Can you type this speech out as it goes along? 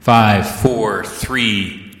5, 4,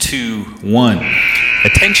 3, 2, 1.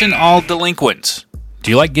 Attention all delinquents. Do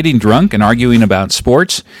you like getting drunk and arguing about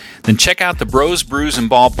sports? Then check out the Bros, Brews, and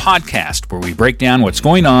Ball podcast, where we break down what's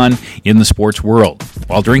going on in the sports world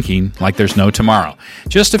while drinking like there's no tomorrow.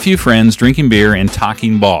 Just a few friends drinking beer and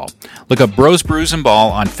talking ball. Look up Bros, Brews, and Ball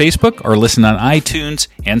on Facebook or listen on iTunes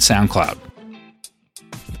and SoundCloud.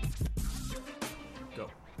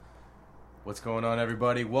 What's going on,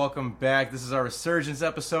 everybody? Welcome back. This is our resurgence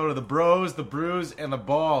episode of the Bros, the Brews, and the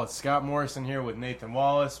Ball. It's Scott Morrison here with Nathan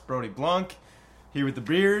Wallace, Brodie Blanc, here with the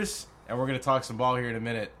Beers, and we're going to talk some ball here in a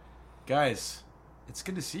minute. Guys, it's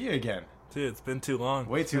good to see you again. Dude, it's been too long.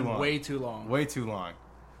 Way too long. Way too long. Way too long.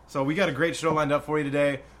 So we got a great show lined up for you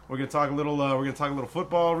today. We're going to talk a little.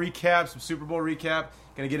 Football recap, some Super Bowl recap.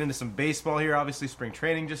 Going to get into some baseball here. Obviously, spring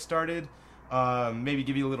training just started. Maybe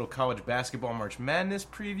give you a little college basketball March Madness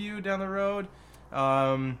preview down the road.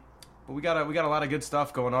 But we got a lot of good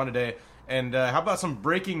stuff going on today. And how about some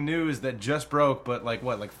breaking news that just broke, but like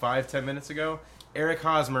 5-10 minutes ago? Eric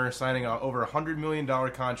Hosmer signing a over $100 million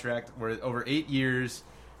contract over 8 years.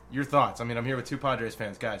 Your thoughts? I mean, I'm here with two Padres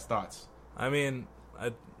fans. Guys, thoughts? I mean,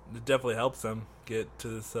 it definitely helps them get to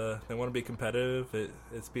this. They want to be competitive.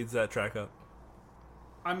 It speeds that track up.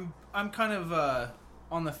 I'm kind of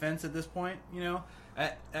on the fence at this point. You know,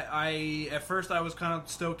 at first I was kind of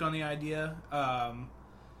stoked on the idea.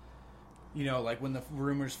 You know, like when the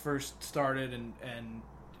rumors first started and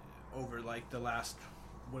over like the last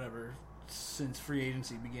whatever since free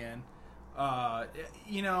agency began.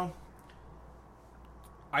 You know,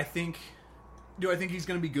 do I think he's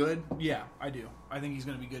going to be good? Yeah, I do. I think he's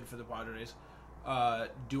going to be good for the Padres.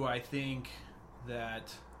 Do I think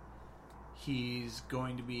that he's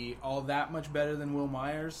going to be all that much better than Will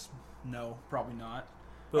Myers? No, probably not.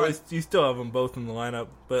 But you still have them both in the lineup.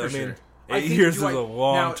 But For I mean, sure. 8 years is a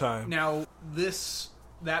long time. Now,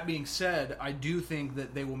 that being said, I do think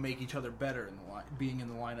that they will make each other better in being in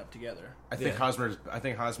the lineup together. I think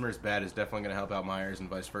Hosmer's bat is definitely going to help out Myers and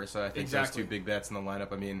vice versa. I think there's two big bats in the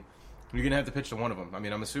lineup. I mean, you're going to have to pitch to one of them. I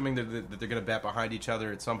mean, I'm assuming that they're going to bat behind each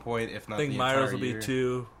other at some point, if not the entire year. I think Myers will be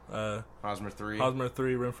 2. Hosmer 3. Hosmer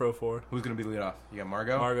 3, Renfroe 4. Who's going to be lead off? You got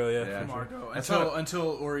Margot? Margot, yeah. Margot. Sure.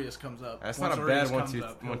 Until Urias comes up. That's Once not a Urias bad comes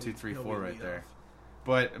 1, up, 2, 3, 4 right there.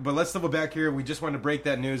 Off. But let's double back here. We just wanted to break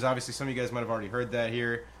that news. Obviously, some of you guys might have already heard that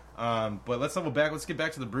here. But let's double back. Let's get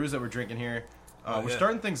back to the brews that we're drinking here. We're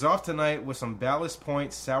starting things off tonight with some Ballast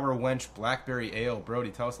Point Sour Wench Blackberry Ale. Brodie,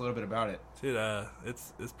 tell us a little bit about it. Dude,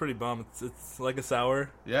 it's pretty bomb. It's like a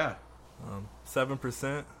sour. Yeah.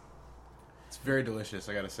 7%. It's very delicious,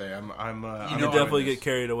 I gotta say. I'm you definitely get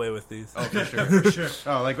carried away with these. Oh, for sure. For sure.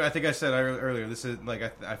 Oh, like I think I said earlier, this is like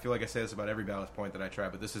I feel like I say this about every Ballast Point that I try,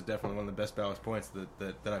 but this is definitely one of the best Ballast Points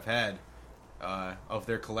that I've had of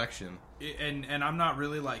their collection. And I'm not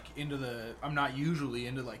really like I'm not usually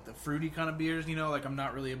into like the fruity kind of beers, you know, like I'm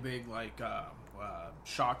not really a big like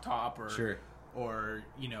Shock Top or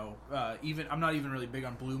you know, even I'm not even really big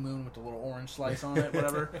on Blue Moon with the little orange slice on it,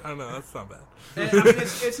 whatever. I don't know, that's not bad. And, I mean,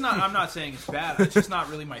 it's not. I'm not saying it's bad. It's just not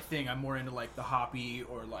really my thing. I'm more into like the hoppy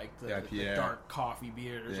or like the dark coffee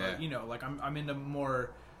beers. Yeah. Like, you know, like I'm into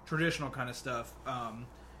more traditional kind of stuff.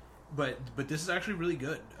 But this is actually really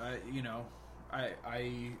good. You know,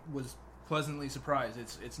 I was pleasantly surprised.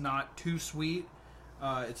 It's not too sweet.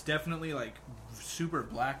 It's definitely like super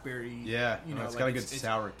blackberry. Yeah, you know, it's like got a good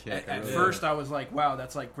sour kick. At first, I was like, "Wow,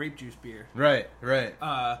 that's like grape juice beer." Right.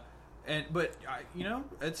 But you know,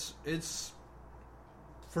 it's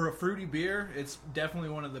for a fruity beer. It's definitely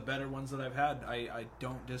one of the better ones that I've had. I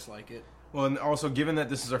don't dislike it. Well, and also given that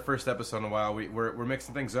this is our first episode in a while, we're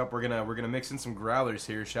mixing things up. We're gonna mix in some growlers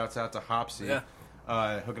here. Shouts out to Hopsy,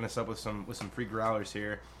 hooking us up with some free growlers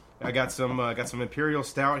here. I got some Imperial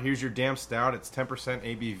Stout. Here's your damn stout. It's 10%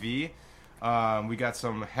 ABV. We got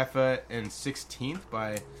some Heffa and 16th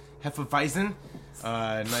by Hefeweizen.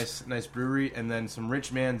 Nice brewery, and then some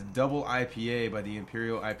Rich Man's Double IPA by the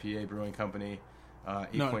Imperial IPA Brewing Company.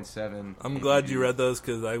 8.7. I'm glad you read those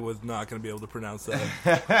because I was not going to be able to pronounce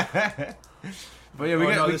that. But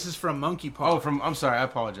yeah, this is from Monkey Paw. I'm sorry, I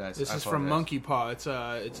apologize. This is from Monkey Paw. It's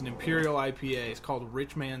an Imperial IPA. It's called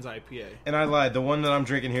Rich Man's IPA. And I lied. The one that I'm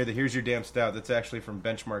drinking here, Here's Your Damn Stout, that's actually from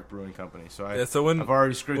Benchmark Brewing Company. So I've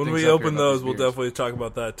already screwed things up. When we open those, we'll definitely talk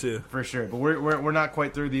about that too. For sure. But we're not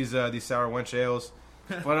quite through these sour wench ales.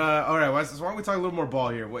 But all right, why don't we talk a little more ball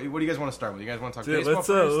here? What do you guys want to start with? You guys want to talk baseball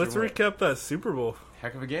first? Let's recap that Super Bowl.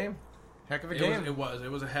 Heck of a game. It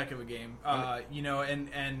was a heck of a game. You know,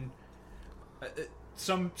 and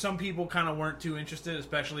some people kind of weren't too interested,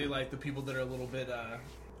 especially like the people that are a little bit,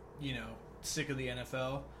 you know, sick of the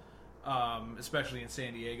NFL, especially in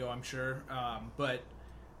San Diego, I'm sure. But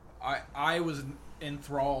I was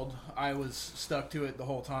enthralled. I was stuck to it the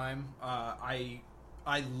whole time. I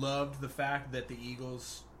loved the fact that the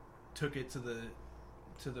Eagles took it to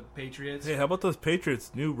the Patriots. Hey, how about those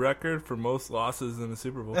Patriots' new record for most losses in the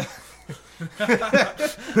Super Bowl?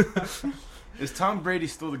 Is Tom Brady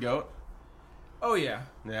still the GOAT? Oh yeah,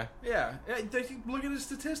 Yeah. yeah. Look at his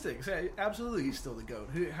statistics. Absolutely, he's still the GOAT.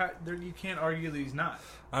 You can't argue that he's not.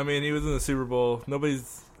 I mean, he was in the Super Bowl.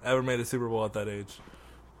 Nobody's ever made a Super Bowl at that age.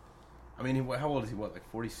 I mean, how old is he? What, like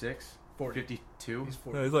 46? 40. 52? He's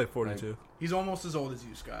 40. No, he's like 42. He's almost as old as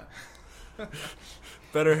you, Scott.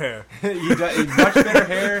 Better hair. He's much better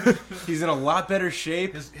hair. He's in a lot better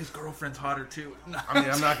shape. His girlfriend's hotter too. No, I mean,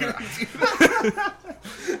 I'm not gonna.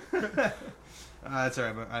 That's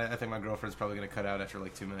all right. I think my girlfriend's probably gonna cut out after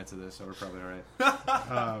like 2 minutes of this, so we're probably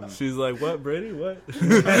all right. She's like, "What, Brady? What?"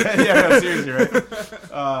 Yeah, no, seriously, right?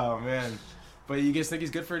 Oh man. But you guys think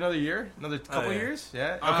he's good for another year? Another couple yeah. years?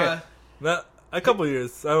 Yeah. Okay. Not a couple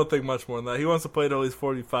years. I don't think much more than that. He wants to play till he's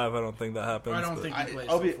 45. I don't think that happens. I don't but- think he plays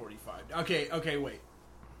I'll till be- 45. Okay, wait.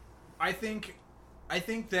 I think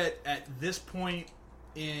that at this point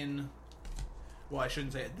in, well, I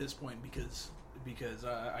shouldn't say at this point because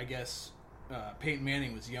I guess Peyton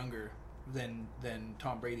Manning was younger than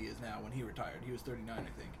Tom Brady is now when he retired. He was 39, I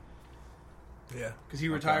think. Yeah. Because he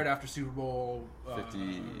retired after Super Bowl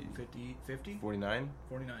 50? 49?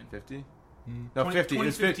 49? 50? Mm. No, 20 50. It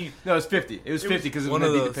was 50. 2015. No, it was 50. It was 50 because one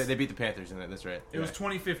of those. they beat the Panthers in it. That's right. It was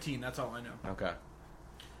 2015. That's all I know. Okay.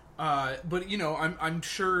 But you know, I'm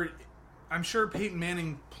sure Peyton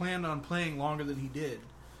Manning planned on playing longer than he did.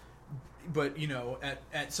 But you know,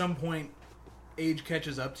 at some point, age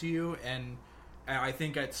catches up to you, and I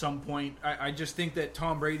think at some point, I just think that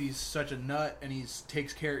Tom Brady's such a nut, and he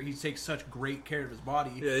takes such great care of his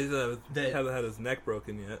body. Yeah, he hasn't had his neck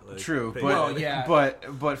broken yet. Like, True, Peyton but Well, yeah.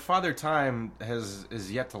 but Father Time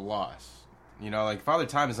is yet to lose. You know, like Father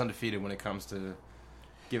Time is undefeated when it comes to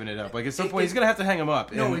giving it up. Like at some point, he's gonna have to hang him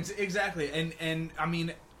up. No, And- exactly, and I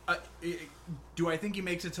mean, do I think he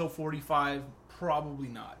makes it till 45? Probably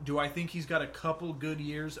not. Do I think he's got a couple good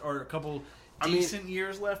years or a couple decent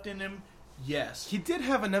years left in him? Yes. he did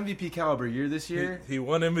have an MVP caliber year this year. He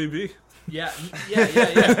won MVP. Yeah.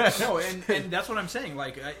 No, and that's what I'm saying.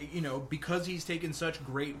 Like, you know, because he's taken such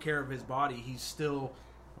great care of his body, he's still.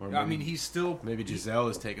 He's still. Maybe Giselle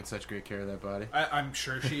is taking such great care of that body. I'm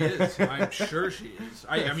sure she is. I'm sure she is.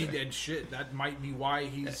 I mean, and shit, that might be why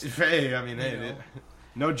he's. Hey, I mean, you know.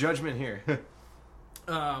 no judgment here.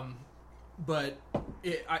 But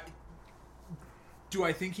do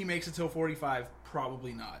I think he makes it till 45?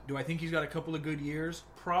 Probably not. Do I think he's got a couple of good years?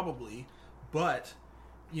 Probably. But,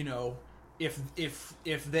 you know, if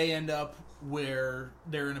they end up where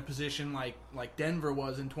they're in a position like Denver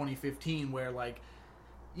was in 2015, where like,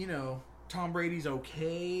 you know, Tom Brady's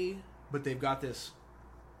okay, but they've got this,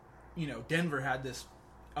 you know, Denver had this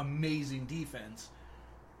amazing defense.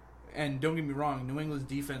 And don't get me wrong, New England's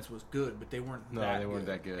defense was good, but they weren't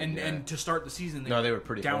that good. And to start the season, they were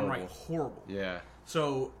pretty downright horrible. Yeah.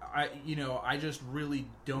 So I just really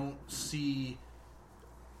don't see.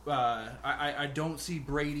 I don't see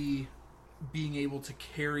Brady being able to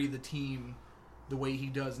carry the team the way he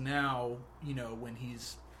does now. You know, when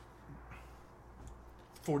he's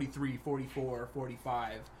 43, 44,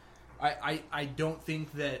 45. I don't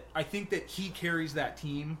think that. I think that he carries that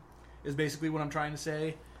team. Is basically what I'm trying to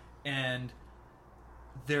say. And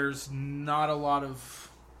there's not a lot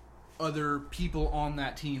of other people on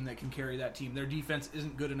that team that can carry that team. Their defense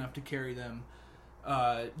isn't good enough to carry them.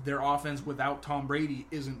 Their offense without Tom Brady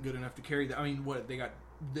isn't good enough to carry them. I mean, what they got?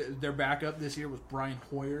 Their backup this year was Brian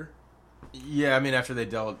Hoyer. Yeah, I mean after they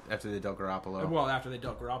dealt Garoppolo. Well, after they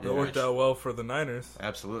dealt Garoppolo, It worked out well for the Niners.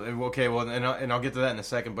 Absolutely. Okay. Well, and I'll get to that in a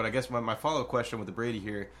second. But I guess my follow-up question with the Brady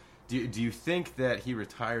here: Do you think that he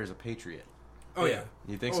retires a Patriot? Oh yeah,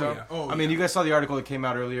 you think so? Yeah. Oh, I mean, you guys saw the article that came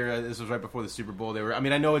out earlier. This was right before the Super Bowl. I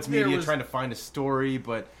mean, I know it's media trying to find a story,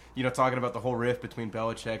 but you know, talking about the whole rift between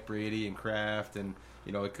Belichick, Brady, and Kraft, and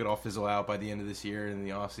you know, it could all fizzle out by the end of this year in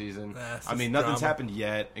the offseason. I mean, nothing's happened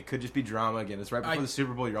yet. It could just be drama again. It's right before the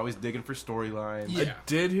Super Bowl. You're always digging for storylines. Yeah. I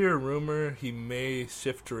did hear a rumor he may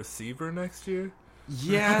shift to receiver next year.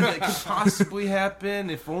 Yeah, that could possibly happen.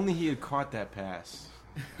 If only he had caught that pass.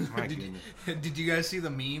 My goodness. Did you guys see the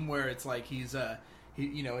meme where it's like he's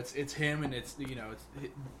you know, it's him and it's, you know, it's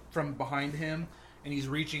from behind him and he's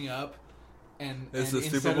reaching up and It's the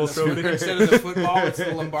instead Super Bowl of trophy? instead of the football, it's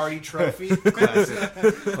the Lombardi trophy.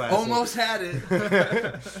 Classic. Almost had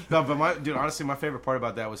it. No, but honestly, my favorite part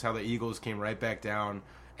about that was how the Eagles came right back down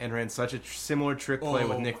and ran such a similar trick play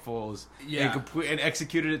with Nick Foles. Yeah. And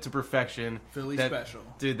executed it to perfection. Philly special.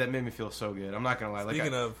 Dude, that made me feel so good. I'm not going to lie.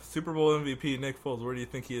 Speaking of Super Bowl MVP Nick Foles, where do you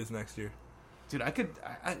think he is next year? Dude, I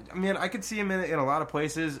could see him in a lot of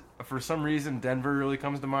places. For some reason, Denver really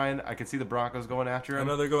comes to mind. I could see the Broncos going after him. I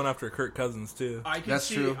know they're going after Kirk Cousins too. That's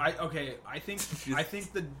true. I think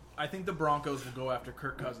the Broncos will go after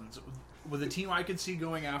Kirk Cousins. With a team I could see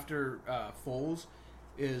going after Foles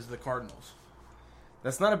is the Cardinals.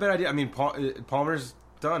 That's not a bad idea. I mean, Palmer's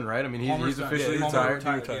done, right? I mean, he's officially retired.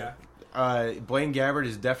 Yeah. Blaine Gabbert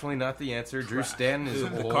is definitely not the answer. Drew Stanton is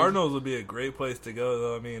Dude, the old. Cardinals would be a great place to go,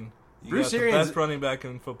 though. I mean, you got the best running back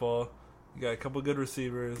in football. You got a couple good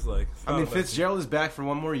receivers. Fitzgerald is back for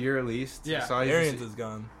one more year at least. Yeah, Arians is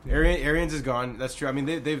gone. Arians is gone. That's true. I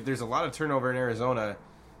mean, there's a lot of turnover in Arizona.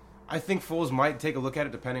 I think Foles might take a look at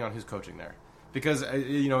it depending on who's coaching there, because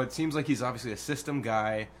it seems like he's obviously a system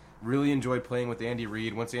guy. Really enjoyed playing with Andy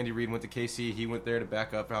Reid. Once Andy Reid went to KC, he went there to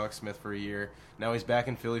back up Alex Smith for a year. Now he's back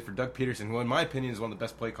in Philly for Doug Peterson, who, in my opinion, is one of the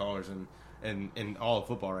best play callers in all of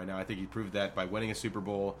football right now. I think he proved that by winning a Super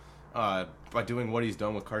Bowl, by doing what he's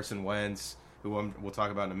done with Carson Wentz, who we'll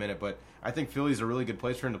talk about in a minute. But I think Philly's a really good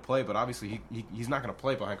place for him to play. But obviously, he's not going to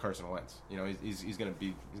play behind Carson Wentz. He's going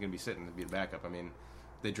to be sitting to be the backup. I mean,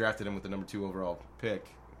 they drafted him with the number 2 overall pick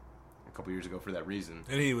a couple years ago for that reason.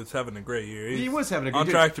 And he was having a great year. He was having a good on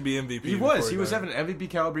track to be MVP. He was having an MVP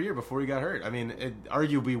caliber year before he got hurt. I mean, it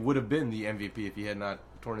arguably would have been the MVP if he had not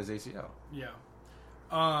torn his ACL. Yeah.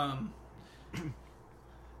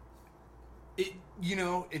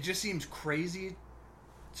 It just seems crazy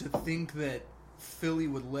to think that Philly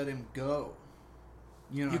would let him go.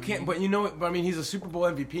 You can't, but I mean, he's a Super Bowl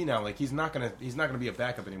MVP now. Like, he's not gonna be a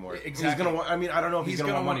backup anymore. Exactly. He's gonna. I mean, I don't know if he's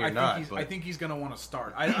gonna want money or not. I think he's gonna want to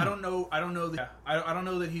start. I don't know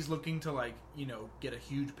that he's looking to get a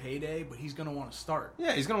huge payday, but he's gonna want to start.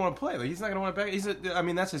 Yeah, he's gonna want to play. Like, he's not gonna want to back. I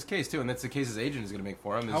mean, that's his case too, and that's the case his agent is gonna make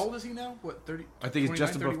for him. How old is he now? What, 30? I think he's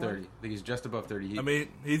just above 30. I think he's just above 30. I mean,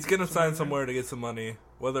 he's gonna sign somewhere to get some money,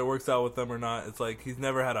 whether it works out with them or not. It's like he's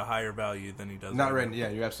never had a higher value than he does. Not right. Yeah,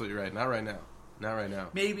 you're absolutely right. Not right now. Not right now.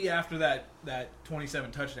 Maybe after that 27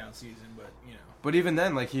 touchdown season, but But even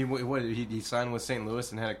then, like he signed with St.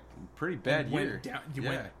 Louis and had a pretty bad year.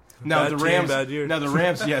 Now the Rams. Bad year. Now the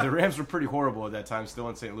Rams. Yeah, the Rams were pretty horrible at that time, still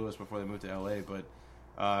in St. Louis before they moved to LA. But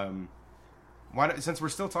since we're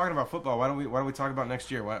still talking about football, why don't we talk about next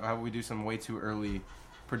year? How about we do some way too early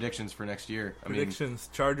predictions for next year? Predictions.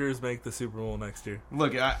 Chargers make the Super Bowl next year.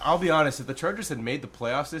 Look, I'll be honest. If the Chargers had made the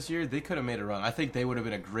playoffs this year, they could have made a run. I think they would have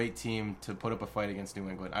been a great team to put up a fight against New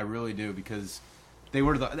England. I really do, because they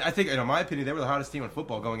were I think, in my opinion, they were the hottest team in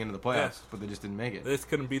football going into the playoffs, but they just didn't make it. They just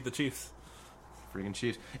couldn't beat the Chiefs. Freaking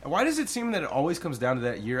Chiefs. And why does it seem that it always comes down to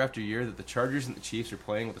that year after year that the Chargers and the Chiefs are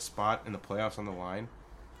playing with a spot in the playoffs on the line?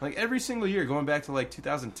 Like, every single year, going back to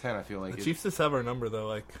 2010, I feel like the Chiefs just have our number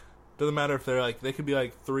though. Doesn't matter if they're they could be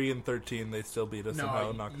 3-13, they still beat us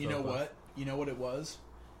somehow. You know what? You know what it was?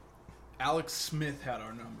 Alex Smith had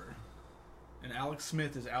our number, and Alex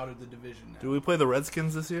Smith is out of the division now. Do we play the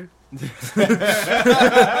Redskins this year? If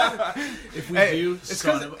we do,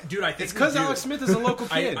 dude, I think it's because Alex Smith is a local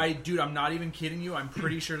kid. Dude, I'm not even kidding you. I'm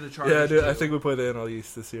pretty sure the Chargers. Yeah, dude, I think we play the NL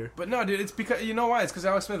East this year. But no, dude, it's because why? It's because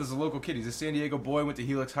Alex Smith is a local kid. He's a San Diego boy. Went to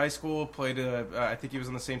Helix High School. Played. I think he was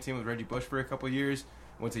on the same team with Reggie Bush for a couple of years.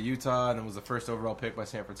 Went to Utah and then was the first overall pick by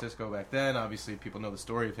San Francisco back then. Obviously, people know the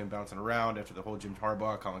story of him bouncing around after the whole Jim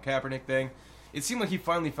Harbaugh, Colin Kaepernick thing. It seemed like he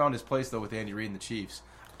finally found his place, though, with Andy Reid and the Chiefs.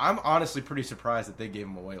 I'm honestly pretty surprised that they gave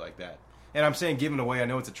him away like that. And I'm saying give him away, I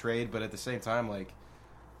know it's a trade, but at the same time,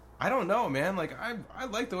 I don't know, man. I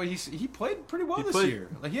like the way he played pretty well this year.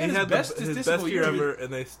 He had his best statistical year ever,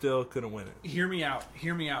 and they still couldn't win it. Hear me out.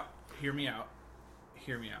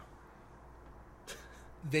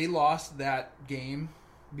 They lost that game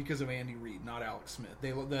because of Andy Reid, not Alex Smith.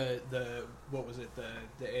 They what was it? The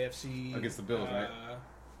AFC against the Bills, right?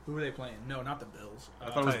 Who were they playing? No, not the Bills. I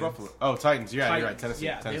thought it was Buffalo. Oh, Titans. Yeah, you're right. Tennessee.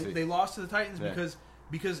 Yeah, Tennessee. They lost to the Titans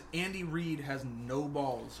because Andy Reid has no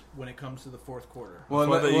balls when it comes to the fourth quarter. Well,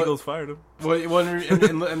 the Eagles fired him.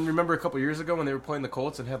 And remember a couple years ago when they were playing the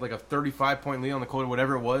Colts and had a 35-point lead on the Colts or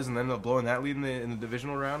whatever it was, and then ended up blowing that lead in the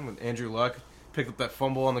divisional round with Andrew Luck. Picked up that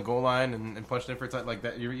fumble on the goal line and punched in for a touchdown like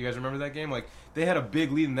that. You guys remember that game? They had a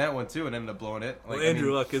big lead in that one too and ended up blowing it.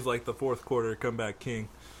 Andrew Luck is the fourth quarter comeback king.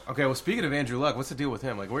 Okay, well, speaking of Andrew Luck, what's the deal with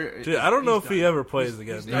him? Dude, I don't know if he ever plays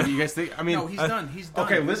again. You guys think? I mean, no, he's done. He's done.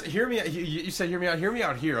 Okay, listen. Hear me. You said hear me out. Hear me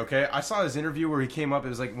out here. Okay, I saw his interview where he came up. It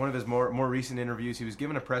was one of his more recent interviews. He was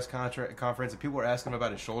giving a press conference, and people were asking him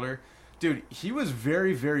about his shoulder. Dude, he was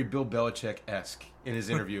very, very Bill Belichick-esque in his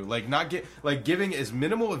interview. Giving as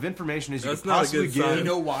minimal of information as you could possibly give. You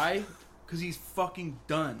know why? Because he's fucking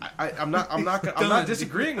done. I'm not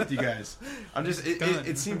disagreeing with you guys. I'm just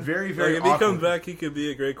it seemed very, very if awkward. he comes back, he could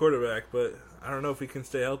be a great quarterback, but I don't know if he can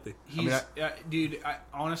stay healthy. Dude,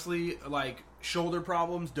 honestly, like, shoulder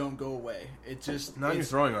problems don't go away. It's just not your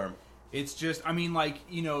throwing arm. It's just, I mean, like,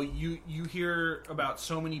 you know, you hear about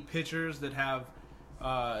so many pitchers that have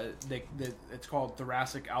it's called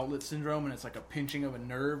thoracic outlet syndrome, and it's like a pinching of a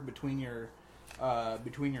nerve between your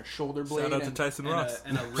shoulder blade. Shout out to Tyson Ross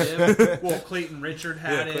and a rib. Well, Clayton Richard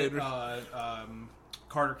had it. Richard.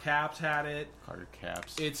 Carter Capps had it. Carter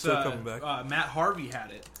Capps. It's still coming back. Matt Harvey had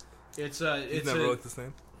it. He's never looked the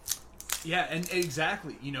same. Yeah, and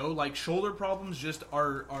exactly. You know, like, shoulder problems just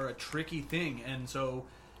are a tricky thing, and so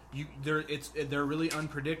they're really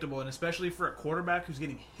unpredictable, and especially for a quarterback who's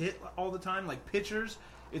getting hit all the time. Like, pitchers,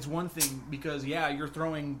 it's one thing because you're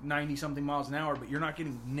throwing 90-something miles an hour, but you're not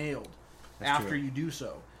getting nailed after you do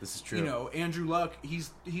so. This is true. You know, Andrew Luck,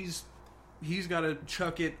 he's got to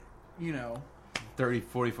chuck it, you know, 30,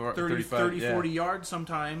 40 yards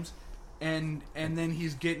sometimes, and then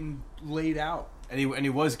he's getting laid out. And he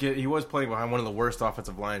was playing behind one of the worst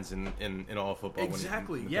offensive lines in all of football.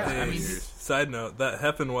 Exactly. I mean, side note, that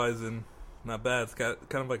Heffenweisen, not bad. It's got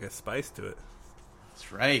kind of like a spice to it.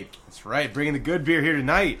 That's right. Bringing the good beer here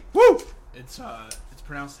tonight. Woo! It's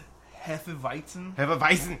pronounced Hefeweizen.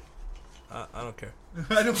 Hefeweizen. I don't care.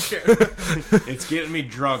 I don't care. It's getting me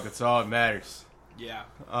drunk. That's all that matters. Yeah.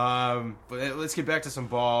 But let's get back to some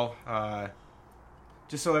ball.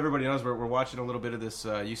 Just so everybody knows, we're watching a little bit of this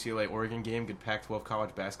UCLA Oregon game, good Pac-12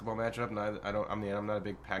 college basketball matchup. And I'm not a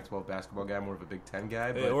big Pac-12 basketball guy, more of a Big Ten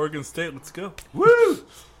guy. Hey, but, Oregon State, let's go! Woo!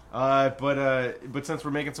 But since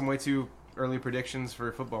we're making some way too early predictions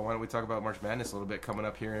for football, why don't we talk about March Madness a little bit coming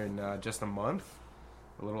up here in just a month,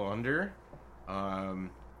 a little under.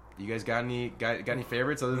 You guys got any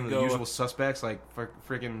favorites other than the usual suspects like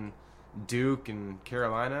freaking Duke and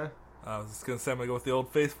Carolina? I was just gonna say I'm gonna go with the Old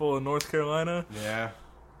Faithful in North Carolina. Yeah.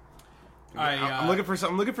 I'm looking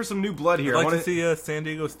for some new blood here. I'd like to see San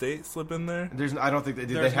Diego State slip in there. I don't think they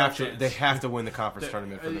do. They have to win the conference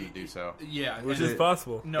tournament for them to do so. Yeah, which is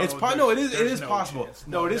possible. No, it is possible.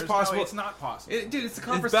 No, it is possible. No, it's not possible. Dude, it's the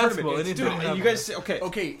conference basketball. tournament. Dude, you guys say,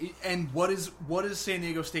 okay. And what is San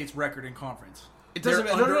Diego State's record in conference? It doesn't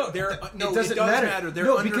matter. It doesn't matter.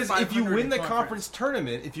 No, because if you win the conference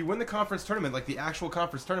tournament, like the actual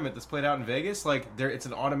conference tournament that's played out in Vegas, like it's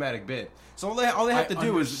an automatic bid. So all they have to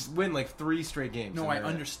do is win like 3 straight games. No, I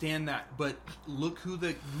understand that, but look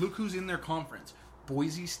who's in their conference: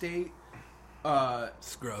 Boise State,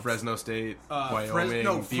 Scrubs, Fresno State, Wyoming,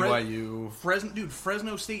 BYU.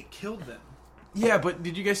 Fresno State killed them. Yeah, but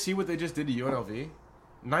did you guys see what they just did to UNLV?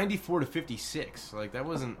 94-56. Like that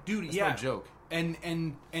wasn't. That's not a joke. And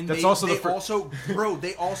that's they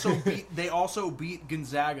also beat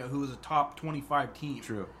Gonzaga, who was a top 25 team.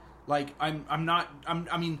 True. Like I'm not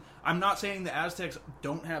saying the Aztecs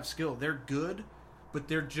don't have skill. They're good, but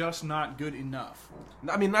they're just not good enough.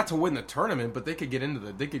 I mean, not to win the tournament, but they could get into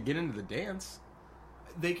the dance.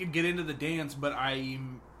 They could get into the dance, but I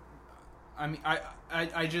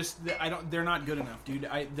don't. They're not good enough, dude.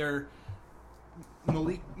 They're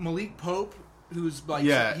Malik Pope. Who's like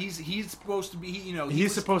he's supposed to be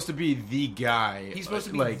he's supposed to be the guy. He's supposed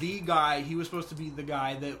to be the guy. He was supposed to be the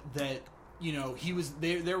guy that he was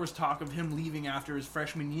there was talk of him leaving after his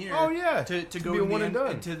freshman year. Oh yeah, to go to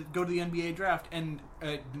the NBA draft, and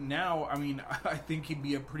now I mean I think he'd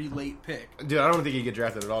be a pretty late pick. Dude, I don't think he'd get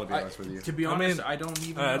drafted at all. To be honest with you, to be honest, I don't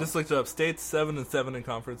even. I just looked it up. State's 7-7 in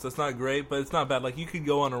conference. That's not great, but it's not bad. Like you could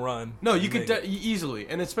go on a run. No, you could easily,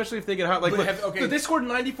 and especially if they get hot. Like they scored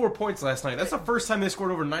 94 points last night. That's the first time they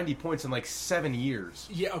scored over 90 points in like 7 years.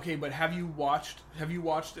 Yeah, okay, but have you watched an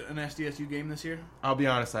SDSU game this year? I'll be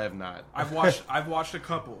honest, I have not. I've watched a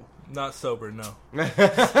couple. Not sober, no.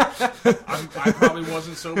 I probably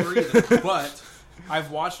wasn't sober either, but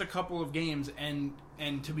I've watched a couple of games, and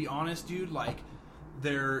to be honest, dude, like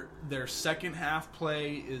their second half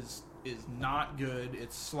play is not good.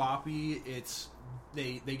 It's sloppy.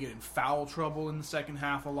 They get in foul trouble in the second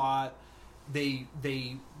half a lot. They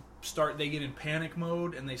get in panic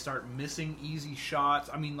mode and they start missing easy shots.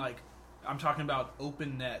 I mean, like I'm talking about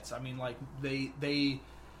open nets. I mean, like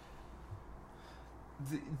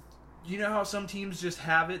you know how some teams just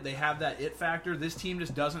have it? They have that it factor. This team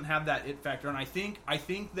just doesn't have that it factor, and I think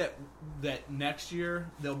that next year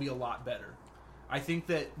they'll be a lot better. I think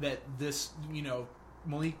that this,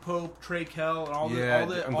 Malik Pope, Trey Kell, and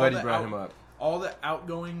I'm glad you brought him up. All the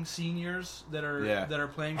outgoing seniors that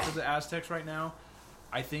are playing for the Aztecs right now,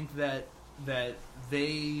 I think that that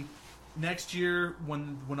they next year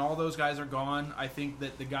when all those guys are gone, I think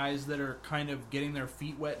that the guys that are kind of getting their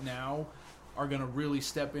feet wet now are going to really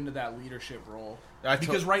step into that leadership role.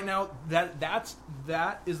 Because right now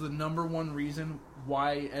that is the number one reason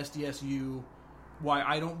why why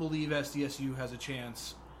I don't believe SDSU has a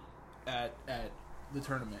chance at the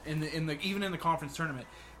tournament even in the conference tournament,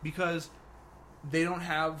 because they don't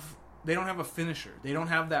have a finisher. They don't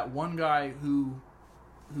have that one guy who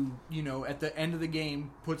at the end of the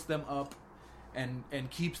game puts them up and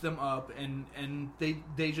keeps them up, and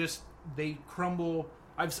they crumble.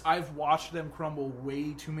 I've watched them crumble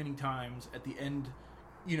way too many times at the end,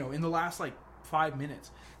 in the last 5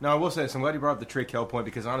 minutes. Now I will say this, I'm glad you brought up the Trey Kell point,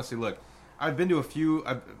 because honestly, look, I've been to a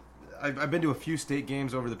few state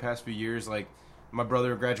games over the past few years. Like, my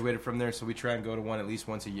brother graduated from there, so we try and go to one at least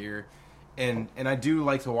once a year, and I do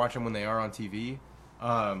like to watch them when they are on TV.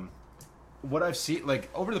 What I've seen,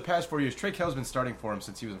 over the past 4 years, Trey Kell's been starting for him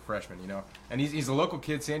since he was a freshman, and he's a local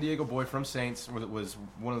kid, San Diego boy from Saints, was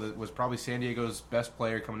probably San Diego's best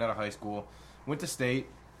player coming out of high school. Went to state.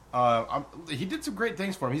 He did some great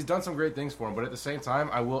things for him. He's done some great things for him, but at the same time,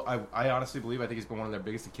 I honestly believe I think he's been one of their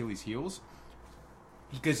biggest Achilles heels,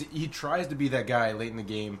 because he tries to be that guy late in the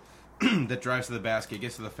game that drives to the basket,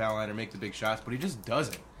 gets to the foul line, or makes the big shots, but he just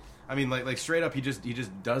doesn't. I mean, straight up, he just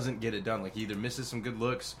doesn't get it done. He either misses some good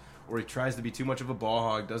looks, or he tries to be too much of a ball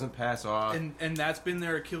hog, doesn't pass off. And that's been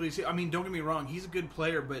their Achilles heel. I mean, don't get me wrong, he's a good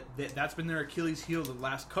player, but that's been their Achilles heel the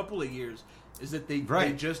last couple of years, is that they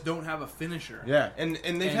just don't have a finisher. Yeah, and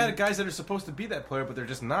they've had guys that are supposed to be that player, but they're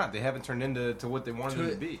just not. They haven't turned into what they wanted them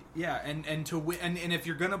to be. Yeah, and to win, and if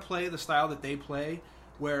you're going to play the style that they play,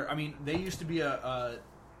 where, I mean, they used to be a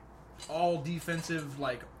all defensive,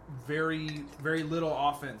 very, very little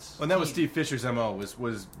offense. And that was Steve Fisher's MO,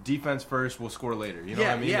 was defense first, we'll score later. You know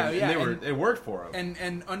what I mean? Yeah, and it worked for him.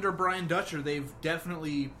 And under Brian Dutcher, they've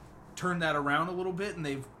definitely turned that around a little bit,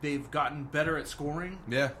 and they've gotten better at scoring.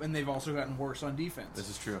 Yeah. And they've also gotten worse on defense. This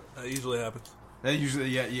is true. That usually happens.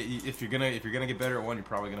 If you're gonna get better at one, you're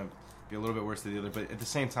probably gonna be a little bit worse than the other. But at the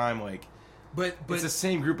same time, But it's the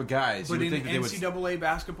same group of guys. But in NCAA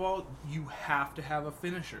basketball, you have to have a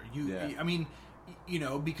finisher. I mean,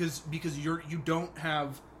 because you're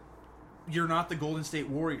not the Golden State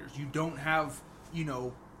Warriors. You don't have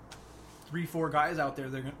 3-4 guys out there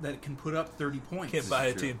that can put up 30 points. Can't buy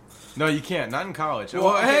a team. No, you can't. Not in college.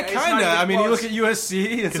 Well, kind of. I mean, you look at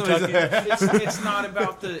USC. Kentucky. It's not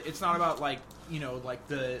about the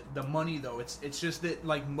money though. It's just that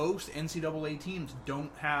most NCAA teams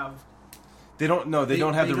don't have. They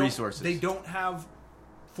don't have the resources. They don't have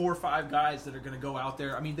 4 or 5 guys that are going to go out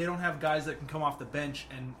there. I mean, they don't have guys that can come off the bench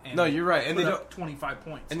and no, you're right. And put they up 25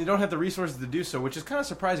 points. And they don't have the resources to do so, which is kind of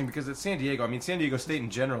surprising, because at San Diego, I mean, San Diego State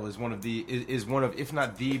in general is one of if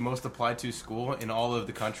not the most applied to school in all of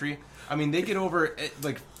the country. I mean, they get over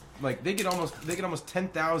they get almost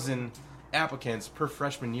 10,000 applicants per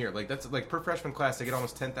freshman year. That's per freshman class, they get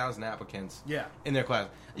almost 10,000 applicants. Yeah. In their class.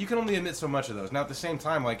 You can only admit so much of those. Now, at the same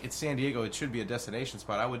time, it's San Diego, it should be a destination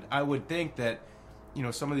spot. I would think that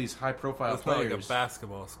some of these high-profile players. Not like a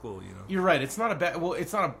basketball school, You're right. It's not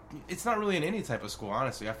it's not really in any type of school.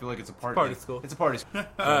 Honestly, I feel like it's a party school. It's a party school.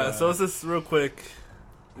 So let's just real quick.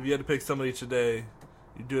 If you had to pick somebody today,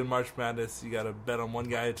 you're doing March Madness. You got to bet on one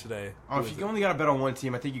guy today. If you only got to bet on one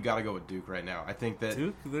team, I think you got to go with Duke right now. I think that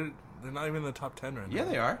Duke, they're not even in the top 10 right now. Yeah,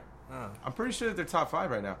 they are. Oh. I'm pretty sure that they're top 5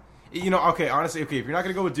 right now. Honestly, if you're not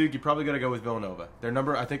going to go with Duke, you probably got to go with Villanova.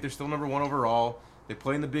 I think they're still number 1 overall. They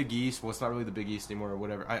play in the Big East. Well, it's not really the Big East anymore, or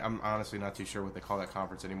whatever. I'm honestly not too sure what they call that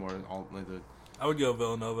conference anymore. I would go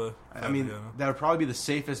Villanova. I mean, that would probably be the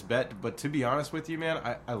safest bet. But to be honest with you,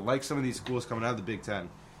 man, I like some of these schools coming out of the Big Ten.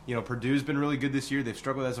 Purdue's been really good this year. They've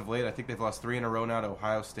struggled as of late. I think they've lost 3 in a row now to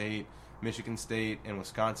Ohio State, Michigan State, and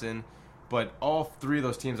Wisconsin. But all 3 of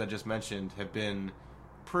those teams I just mentioned have been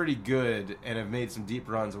pretty good and have made some deep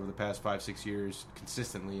runs over the past 5-6 years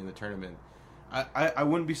consistently in the tournament. I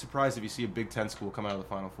wouldn't be surprised if you see a Big Ten school come out of the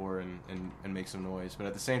Final Four and make some noise. But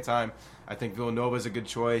at the same time, I think Villanova is a good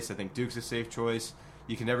choice. I think Duke's a safe choice.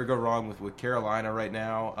 You can never go wrong with Carolina right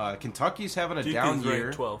now. Kentucky's having a Duke down is year.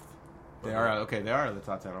 ranked 12th. They are okay. They are in the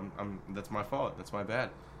top 10. That's my fault. That's my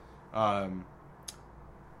bad.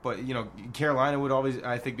 But Carolina would always,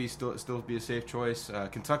 I think, still be a safe choice.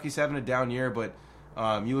 Kentucky's having a down year, but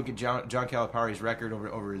you look at John Calipari's record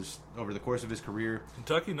over the course of his career.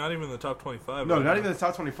 Kentucky not even in the top 25. No, not even the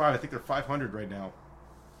top 25. I think they're 500 right now.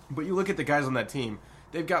 But you look at the guys on that team.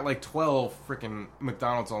 they've got like 12 freaking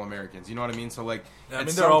McDonald's All-Americans. You know what I mean? So like, Yeah, I at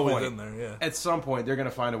mean, some they're always point- in there, yeah. At some point, they're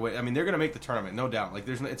gonna find a way. I mean, they're gonna make the tournament, no doubt. Like,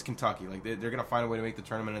 it's Kentucky. Like, they're gonna find a way to make the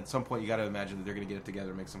tournament. At some point, you got to imagine that they're gonna get it together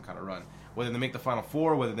and make some kind of run. Whether they make the Final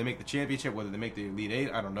Four, whether they make the championship, whether they make the Elite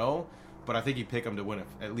Eight, I don't know. But I think you pick them to win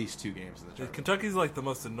at least 2 games in the tournament. Kentucky's like the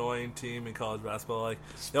most annoying team in college basketball. Like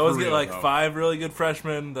they always For get real, like bro. 5 really good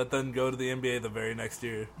freshmen that then go to the NBA the very next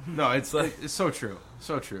year. No, it's so true,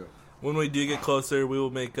 so true. When we do get closer, we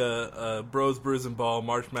will make a Bros, Brews, and Ball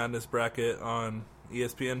March Madness bracket on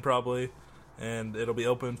ESPN probably, and it'll be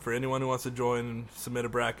open for anyone who wants to join and submit a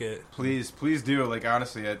bracket. Please do. Like,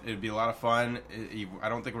 honestly, it'd be a lot of fun. I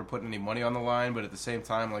don't think we're putting any money on the line, but at the same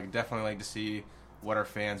time, like, definitely like to see what our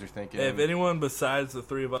fans are thinking. If anyone besides the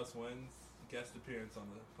 3 of us wins, guest appearance on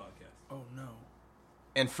the podcast. Oh no.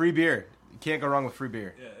 And free beer. You can't go wrong with free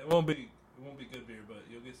beer. Yeah, it won't be good beer, but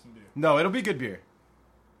you'll get some beer. No, it'll be good beer.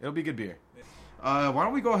 It'll be good beer. Why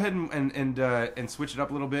don't we go ahead and switch it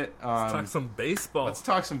up a little bit? Let's talk some baseball. Let's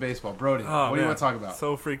talk some baseball. Brodie, Oh, what do you man. want to talk about?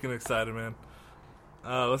 So freaking excited, man.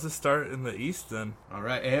 Let's just start in the East then. All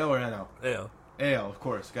right, AL or NL? AL. AL, of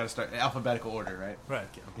course. Got to start alphabetical order, right?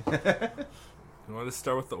 Right. You want to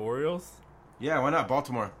start with the Orioles? Yeah, why not?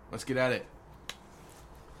 Baltimore. Let's get at it.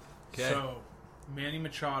 Okay. So, Manny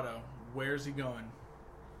Machado, where's he going?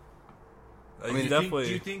 He's mean,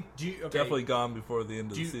 definitely okay. definitely gone before the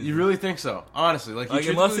end of Do the you- season. You really think so? Honestly, like, like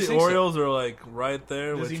you unless truthfully the think so? Orioles are like right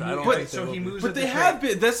there, Does which he I move- don't okay, think so they he will be. moves But at they the have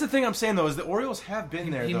trade- been. That's the thing I'm saying though, is the Orioles have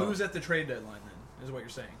been there. He though. moves at the trade deadline then, is what you're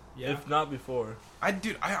saying. Yeah. If not before. I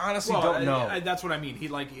honestly don't know. That's what I mean.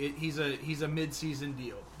 He's a mid-season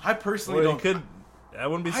deal. I personally Or he don't. could. I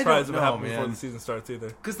wouldn't be I surprised don't if it happened know, before man. the season starts either.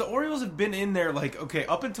 Because the Orioles have been in there, like, okay,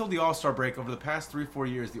 up until the All-Star break over the past 3-4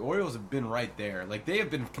 years, the Orioles have been right there. Like, they have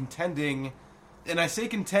been contending, and I say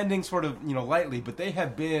contending sort of, lightly, but they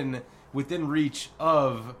have been within reach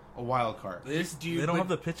of a wild card. They, just, Do you- they don't but- have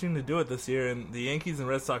the pitching to do it this year, and the Yankees and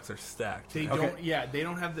Red Sox are stacked. They man. Okay. don't. Yeah, they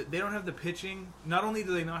don't have the pitching. Not only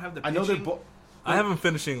do they not have the I pitching, know they're I have them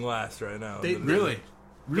finishing last right now. They- really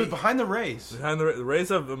behind the Rays. Behind the Rays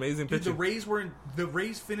have amazing dude, pitching. the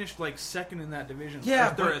Rays finished like second in that division.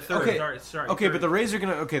 Yeah, Or but, third. okay, Sorry, okay, third. but the Rays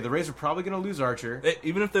are probably gonna lose Archer.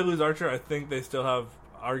 Even if they lose Archer, I think they still have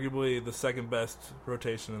arguably the second best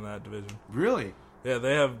rotation in that division. Really? Yeah,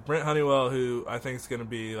 they have Brent Honeywell, who I think is going to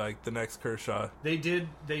be like the next Kershaw. They did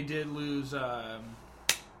lose.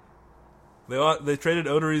 They traded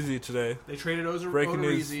Odorizzi today. They traded Breaking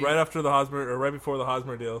news Odorizzi. right after the Hosmer, or right before the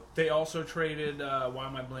Hosmer deal. They also traded. Why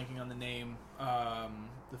am I blanking on the name?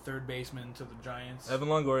 The third baseman to the Giants. Evan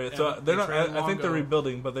Longoria. So Evan- they're they not. traded I think they're Longo.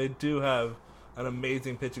 rebuilding, but they do have an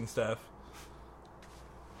amazing pitching staff.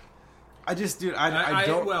 I just, dude, I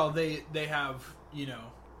don't. Well, they have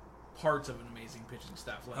parts of an amazing pitching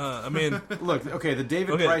staff left. I mean, Look, okay, the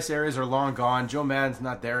David Okay. Price eras are long gone. Joe Maddon's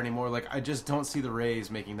not there anymore. Like, I just don't see the Rays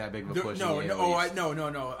making that big of a push. No. in the AL East.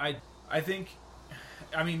 No. I think.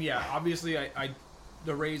 I mean, yeah. Obviously,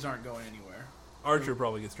 the Rays aren't going anywhere. Archer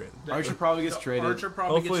probably gets traded. Archer probably gets traded. Archer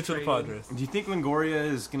probably Hopefully gets to the traded. Padres. Do you think Longoria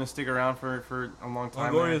is going to stick around for a long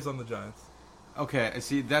time? Longoria's on the Giants. Okay,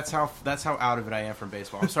 see, that's how out of it I am from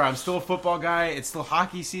baseball. I'm sorry, I'm still a football guy. It's still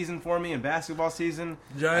hockey season for me and basketball season.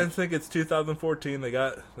 Giants think it's 2014. They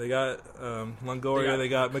got Longoria. They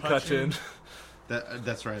got McCutcheon.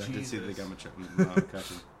 That's right. I did see that they Jesus. got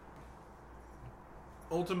McCutcheon.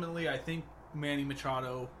 Ultimately, I think Manny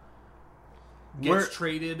Machado gets Where-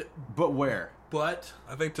 traded, But where? but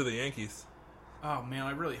I think to the Yankees. oh man,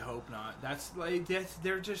 I really hope not.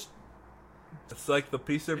 They're just. It's like the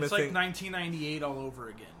piece they're It's missing. like 1998 all over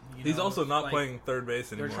again. He's also not Like, playing third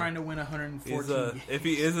base anymore. They're trying to win 114 He's, games. if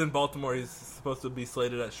he is in Baltimore, he's supposed to be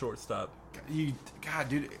slated at shortstop. God,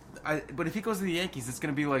 dude. But if he goes to the Yankees, it's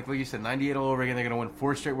going to be like you said, 98 all over again. They're going to win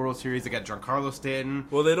 4 straight World Series. They got Giancarlo Stanton.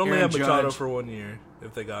 Well, they'd only Aaron have Machado Judge. for 1 year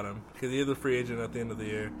if they got him, because he's a free agent at the end of the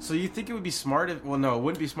year. So you think it would be smart if... Well, no, it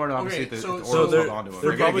wouldn't be smart, obviously, Okay, if the so Orioles So hold they're, on to him.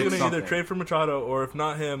 they're probably going to either trade for Machado, or if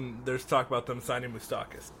not him, there's talk about them signing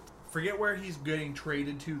Moustakas. Forget where he's getting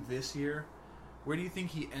traded to this year. Where do you think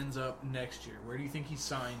he ends up next year? Where do you think he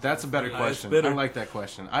signs? That's a better It's question. bitter. I like that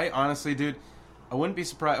question. I honestly, dude, I wouldn't be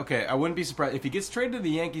surprised. Okay, I wouldn't be surprised if he gets traded to the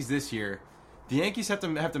Yankees this year. The Yankees have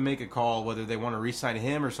to make a call whether they want to re-sign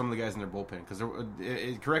him or some of the guys in their bullpen. Because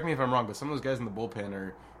correct me if I'm wrong, but some of those guys in the bullpen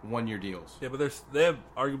are 1-year deals. Yeah, but they have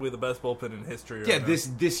arguably the best bullpen in history. Right Yeah, now.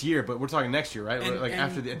 this year, but we're talking next year, right? And- Like and-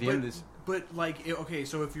 after at the end of this. But like, okay,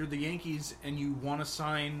 so if you're the Yankees and you want to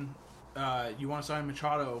sign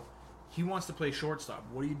Machado, he wants to play shortstop.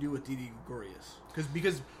 What do you do with Didi Gregorius?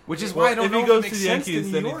 Because Which is Well, why I don't if know he if goes it to makes the sense Yankees,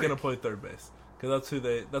 to then New he's York. going to play third base, because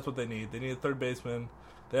that's what they need. They need a third baseman.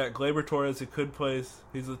 They got Gleyber Torres, who could play.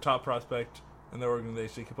 He's the top prospect in their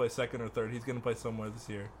organization. He could play second or third. He's going to play somewhere this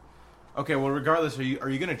year. Okay, well, regardless, are you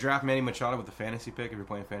going to draft Manny Machado with the fantasy pick if you're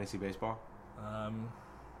playing fantasy baseball?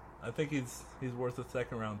 I think he's worth a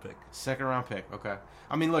second-round pick. Second-round pick, okay.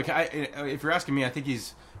 I mean, look, if you're asking me, I think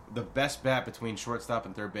he's the best bat between shortstop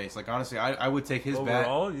and third base. Like, honestly, I would take his bat.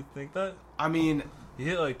 Overall, you think that? I mean... He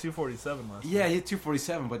hit like 247 last year. Yeah, he hit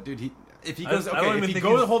 247, but, dude, if he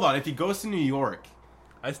goes to New York...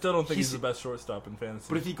 I still don't think he's the best shortstop in fantasy.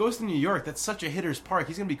 But if he goes to New York, that's such a hitter's park.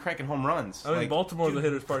 He's going to be cranking home runs. I mean, Baltimore's a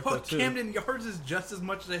hitter's park, though, too. Camden Yards is just as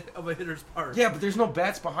much of a hitter's park. Yeah, but there's no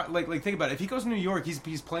bats behind. Like think about it. If he goes to New York,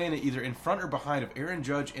 he's playing it either in front or behind of Aaron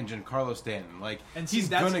Judge and Giancarlo Stanton. Like, and he's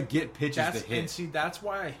going to get pitches to hit. And see, that's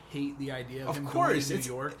why I hate the idea of him going to New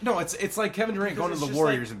York. No, it's like Kevin Durant going to the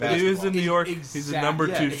Warriors in basketball. If he was in New York, he's a number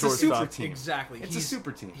 2 shortstop. It's a super team. Exactly. It's a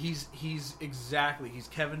super team. He's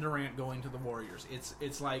Kevin Durant going to the Warriors.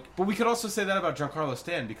 It's like... But we could also say that about Giancarlo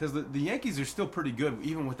Stanton because the Yankees are still pretty good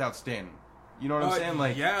even without Stanton. You know what I'm saying?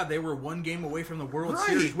 Like, yeah, they were one game away from the World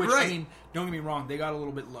Series, which I mean, don't get me wrong, they got a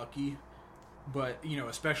little bit lucky, but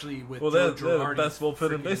especially with they're the best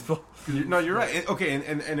bullpen in baseball. No, you're right. Okay,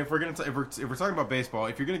 and if we're gonna if we're talking about baseball,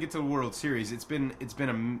 if you're gonna get to the World Series, it's been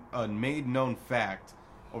a made known fact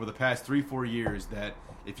over the past 3-4 years that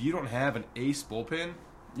if you don't have an ace bullpen,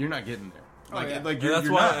 you're not getting there. That's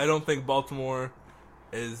why I don't think Baltimore.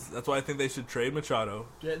 That's why I think they should trade Machado.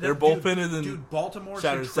 Yeah, their bullpen is in Baltimore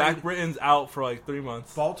shattered. Zach Britton's out for like 3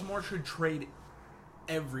 months. Baltimore should trade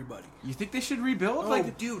everybody. You think they should rebuild?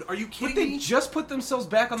 Dude, are you kidding me? But they just put themselves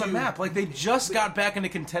back on the map. Like they just got back into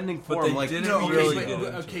contending form. But they didn't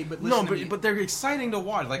really. But they're exciting to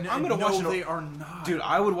watch. Like I'm gonna watch. No, they are not. Dude,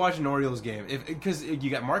 I would watch an Orioles game because you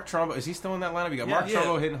got Mark Trumbo. Is he still in that lineup? You got Mark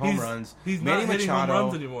Trumbo hitting home runs. He's not hitting home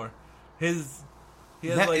runs anymore. Is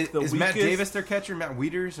Matt Davis their catcher? Matt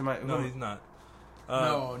Wieters? No, he's not.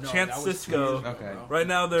 No. Chance Sisco. Okay. Right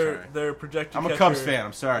now, their projected. I'm a Cubs fan.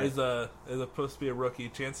 I'm sorry. Is supposed to be a rookie.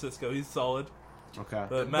 Chance Sisco. He's solid. Okay.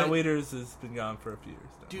 But Matt Wieters has been gone for a few years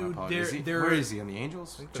now. Dude, where is he? On the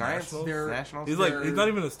Angels? Giants? Nationals? He's not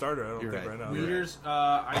even a starter. I don't think right now. Wieters.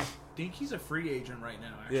 I think he's a free agent right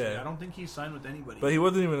now. Actually, I don't think he's signed with anybody. But he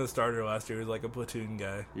wasn't even a starter last year. He was like a platoon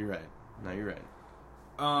guy. You're right. No, you're right.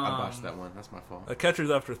 I botched that one. That's my fault. A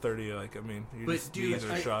catcher's after 30. A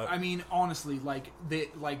shot. I mean, honestly,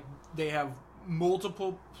 they have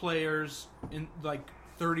multiple players in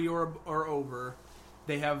 30 or over.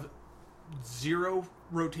 They have zero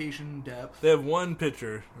rotation depth. They have one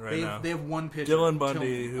pitcher now. They have one pitcher. Dylan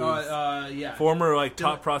Bundy, who's former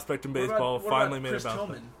top prospect in baseball, finally made a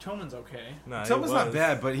bounce. Tillman's okay. Tillman's not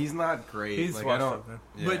bad, but he's not great. He's washed up, man.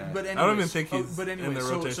 But anyways, I don't even think he's in the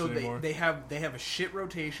rotation anymore. They have a shit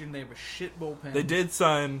rotation. They have a shit bullpen. They did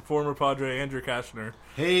sign former Padre Andrew Kashner.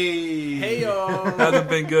 Hey-o. Hasn't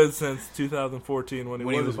been good since 2014 when he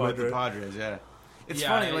was with the Padres. Yeah, it's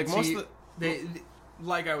funny. Like most of the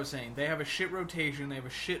like I was saying, they have a shit rotation. They have a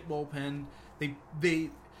shit bullpen.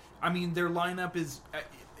 I mean, their lineup is,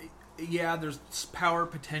 there's power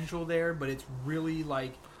potential there, but it's really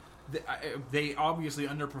they obviously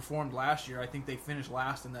underperformed last year. I think they finished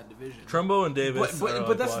last in that division. Trumbo and Davis,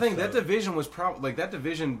 but that's the thing. That division was probably that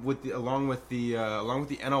division along with the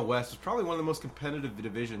NL West was probably one of the most competitive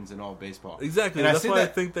divisions in all of baseball. Exactly. And that's why I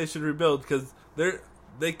think they should rebuild because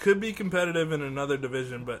they could be competitive in another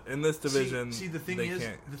division, but in this division, the thing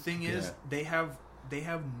is, they have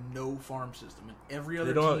no farm system, and every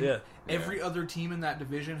other team in that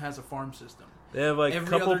division has a farm system. They have a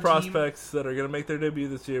couple prospects that are going to make their debut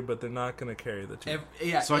this year, but they're not going to carry the team.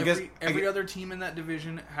 Every other team in that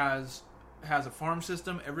division has a farm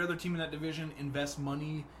system. Every other team in that division invests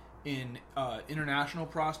money in international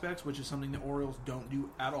prospects, which is something the Orioles don't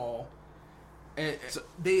do at all.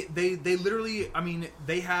 They literally, I mean,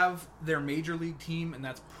 they have their major league team, and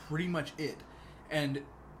that's pretty much it. And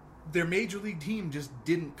their major league team just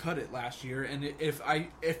didn't cut it last year. And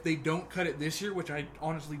if they don't cut it this year, which I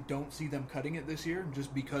honestly don't see them cutting it this year,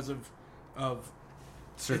 just because of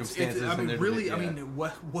circumstances.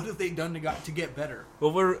 What have they done to get better?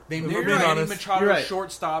 Well, they being honest. Machado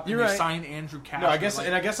shortstop, and they signed Andrew Cashner. No, I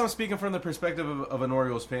guess I'm speaking from the perspective of an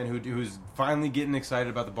Orioles fan who's finally getting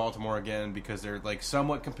excited about the Baltimore again because they're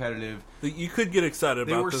somewhat competitive. You could get excited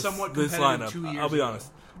about this lineup. 2 years I'll be ago.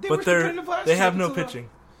 honest, but they have no pitching.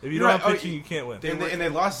 If you don't have pitching, you can't win. And they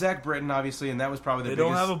lost Zach Britton, obviously, and that was probably They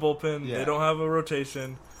don't have a bullpen. Yeah. They don't have a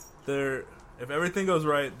rotation. If everything goes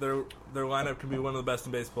right, their lineup can be one of the best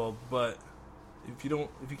in baseball. But if you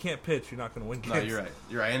can't pitch, you're not going to win games. No,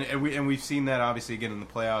 you're right. And we've seen that obviously again in the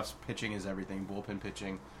playoffs. Pitching is everything. Bullpen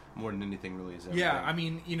pitching more than anything really is everything. Yeah, I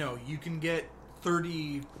mean, you can get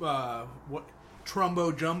 30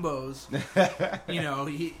 Trumbo Jumbos.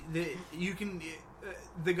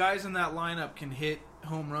 The guys in that lineup can hit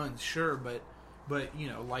home runs, sure, but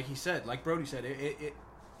like he said, like Brodie said,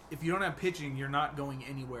 if you don't have pitching, you're not going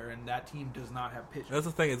anywhere, and that team does not have pitching. That's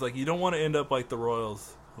the thing. Is like you don't want to end up like the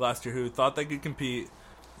Royals last year, who thought they could compete,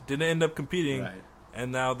 didn't end up competing, right.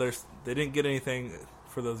 And now they didn't get anything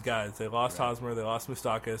for those guys. They lost Hosmer, they lost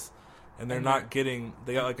Moustakas, and they're not getting.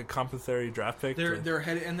 They got like a compensatory draft pick. They're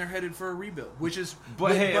headed for a rebuild, which is.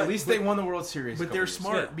 But at least they won the World Series. But they're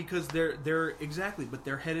smart because they're exactly. But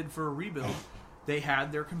they're headed for a rebuild. They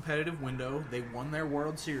had their competitive window. They won their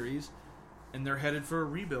World Series, and they're headed for a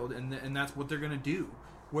rebuild, and that's what they're going to do.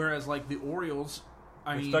 Whereas like the Orioles.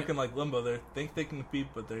 They're stuck in like limbo. They think they can compete,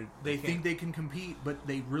 but they think they can compete, but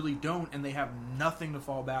they really don't, and they have nothing to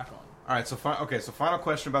fall back on. All right, so final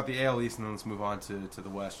question about the AL East, and then let's move on to the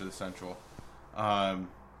West or the Central.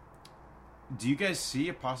 Do you guys see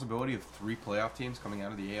a possibility of 3 playoff teams coming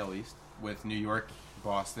out of the AL East with New York,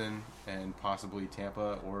 Boston, and possibly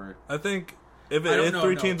Tampa? Or I think if it is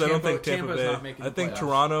 3 teams, I don't think Tampa Bay. I think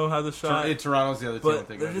Toronto has a shot. Toronto's the other team I'm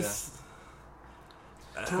thinking of.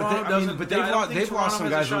 But they've lost some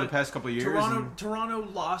guys over the past couple of years. Toronto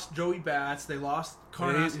lost Joey Bats. They lost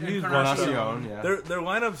Encarnacion. Their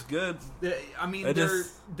lineup's good.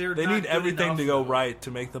 They need everything to go right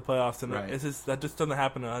to make the playoffs, and that just doesn't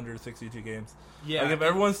happen in 162 games. Yeah, like if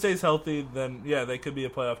everyone stays healthy, then they could be a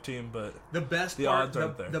playoff team. But the odds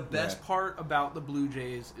aren't there. The best part about the Blue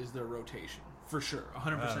Jays is their rotation. For sure,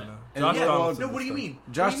 100%. What do you mean?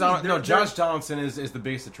 Josh Donaldson is the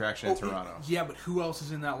biggest attraction in Toronto. Yeah, but who else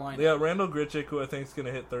is in that lineup? They got Randall Grichuk, who I think is going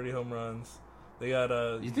to hit 30 home runs. They got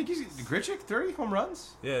You think he's Grichuk 30 home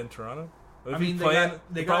runs? Yeah, in Toronto.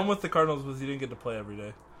 The problem with the Cardinals was he didn't get to play every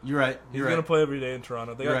day. You're right. He's going to play every day in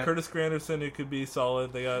Toronto. They got Curtis Granderson, who could be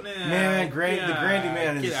solid. They got the Grandy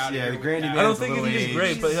man is the Grandy man. I don't think he's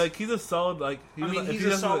great, but he's a solid he's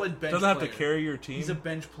a solid bench. Doesn't have to carry your team. He's a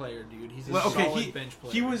bench player, dude. He's a solid bench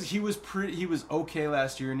player. He was okay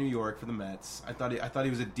last year in New York for the Mets. I thought he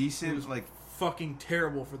was a decent. He was fucking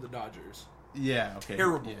terrible for the Dodgers. Yeah. Okay.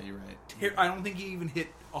 Terrible. Yeah, you're right. I don't think he even hit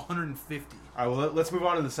 150. All right. Well, let's move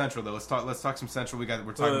on to the Central though. Let's talk some Central. We got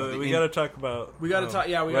to talk about. We got to talk.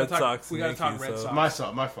 Yeah, we got to talk. We got to talk Red Sox.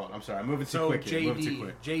 My fault. I'm sorry. I'm moving too quick.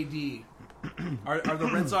 JD. Are the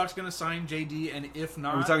Red Sox going to sign JD? And if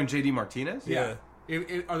not, are we talking JD Martinez? Yeah.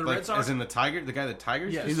 Are the Red Sox as in the guy the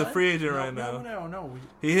Tigers? Yes. He's a free agent right now. No.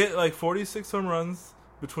 He hit like 46 home runs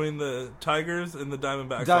between the Tigers and the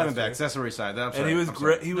Diamondbacks. That's where he signed. And he was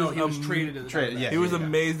great. He was traded to the Diamondbacks. He was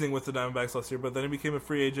amazing with the Diamondbacks last year, but then he became a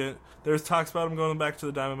free agent. There's talks about him going back to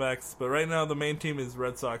the Diamondbacks, but right now the main team is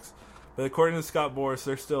Red Sox. But according to Scott Boras,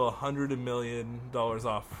 they're still $100 million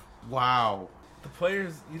off. Wow. The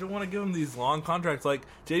players, you don't want to give them these long contracts. Like,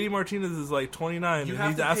 JD Martinez is like 29, and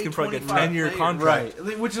he's asking for like a 10-year contract.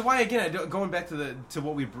 Right. Which is why, again, going back to the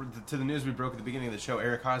news we broke at the beginning of the show,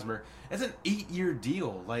 Eric Hosmer, it's an 8-year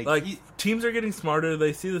deal. Teams are getting smarter.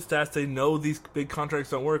 They see the stats. They know these big contracts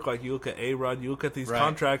don't work. Like, you look at A-Rod, you look at these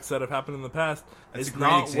contracts that have happened in the past. It's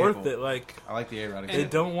not worth it. I like the A-Rod example. They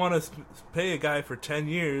don't want to pay a guy for 10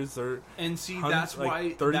 years or that's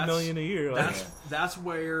why $30 million a year. That's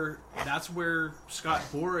where Scott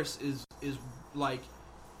Boras is like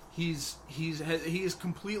he's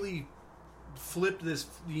completely flipped this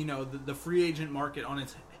the free agent market on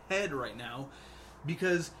its head right now,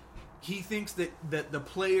 because he thinks that the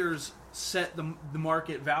players set the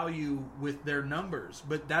market value with their numbers,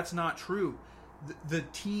 but that's not true. The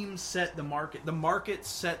teams set the market. The market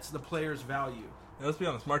sets the players' value. Now, let's be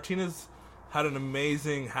honest. Martinez had an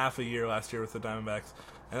amazing half a year last year with the Diamondbacks,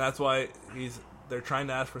 and that's why they're trying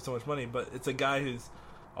to ask for so much money. But it's a guy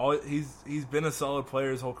he's been a solid player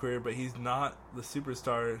his whole career, but he's not the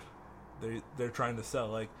superstar they're trying to sell.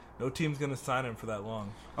 Like, no team's going to sign him for that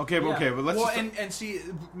long. Okay, but let's see,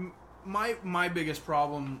 my biggest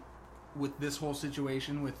problem with this whole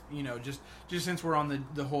situation, with just since we're on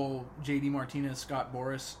the whole JD Martinez Scott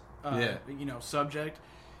Boras subject,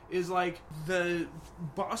 is like the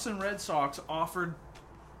Boston Red Sox offered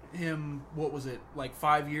him, what was it, like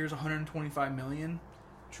 5 years, $125 million.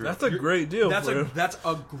 True. That's a great deal. That's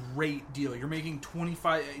a great deal. You're making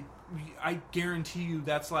 25. I guarantee you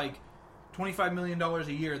that's like $25 million a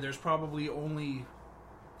year. There's probably only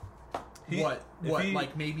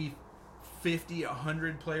like maybe 50,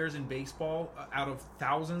 100 players in baseball out of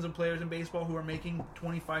thousands of players in baseball who are making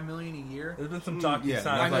 $25 million a year. There's been some talk he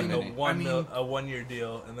signs a 1 year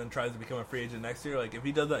deal and then tries to become a free agent next year. Like, if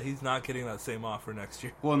he does that, he's not getting that same offer next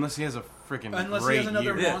year. Well, unless he has a freaking he has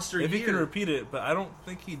another monster year. If he can repeat it, but I don't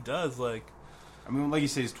think he does. Like, I mean, like you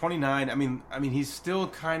said, he's 29. I mean, he's still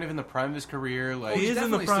kind of in the prime of his career. Like He is in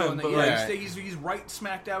the definitely prime, still but yeah, like- he's right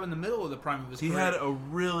smack dab in the middle of the prime of his He career. had a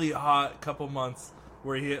really hot couple months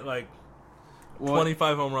where he hit like well,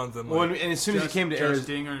 25 home runs in Well, like, and as soon as he came to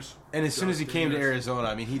Arizona, dingers. and as soon as he Just came to dingers. Arizona,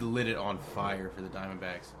 I mean, he lit it on fire for the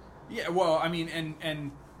Diamondbacks. Yeah, well, I mean,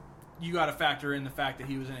 and you got to factor in the fact that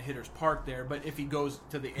he was in a hitter's park there. But if he goes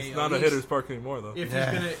to the it's AL not a East, hitter's park anymore though. If Yeah.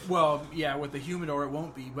 he's gonna, well, yeah, with the humidor it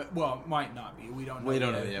won't be, but well, it might not be. We don't know. We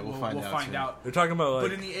don't yet. know yet. We'll We'll find find out out. They're talking about like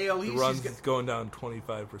But in the AL East, the runs he's going down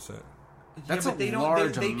 25%. That's but a they don't,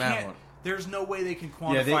 large they amount. Can't, there's no way they can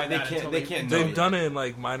quantify Yeah, they that. can't- Until they can't until know They've done it in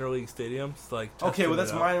like minor league stadiums, like Okay, well, testing that's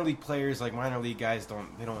it out. minor league players. Like minor league guys don't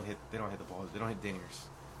hit the ball. They don't hit dingers.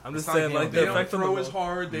 I'm It's just not saying, like handled. the They don't effect on the throw ball. as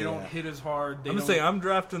hard. They Yeah. don't hit as hard. They I'm just don't- saying, I'm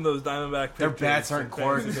drafting those Diamondback Their pitchers bats aren't in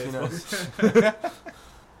cords, fantasy you know. baseball.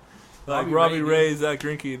 Like Robbie Robbie Ray, Ray, Zach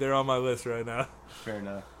Greinke, they're on my list right now. Fair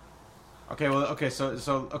enough. Okay, well,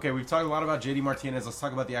 okay, we've talked a lot about JD Martinez. Let's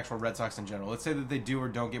talk about the actual Red Sox in general. Let's say that they do or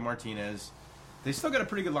don't get Martinez. They still got a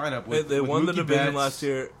pretty good lineup. They With won the Mookie division Betts. last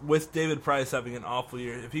year with David Price having an awful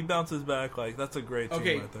year. If he bounces back, like that's a great team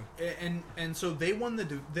Okay, right there. and so they won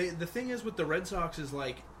the thing is with the Red Sox is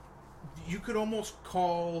like you could almost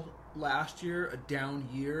call last year a down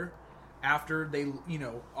year after they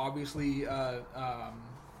obviously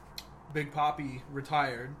Big Papi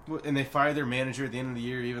retired. And they fired their manager at the end of the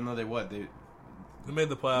year, even though they They made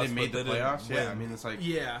the playoffs. they made but the they didn't playoffs. Yeah, win. I mean it's like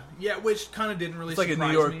Yeah, which kind of didn't really. It's like a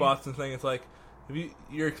surprise New York me. Boston thing. It's like if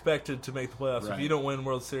you're expected to make the playoffs. Right. If you don't win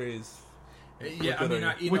World Series, Yeah, I What mean, good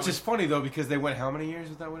are you? which is funny though because they went how many years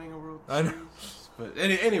without winning a World I know. Series? But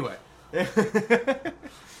anyway.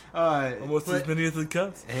 almost as But- many as the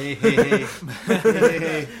Cubs. Hey.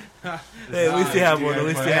 Hey, at least you have one. At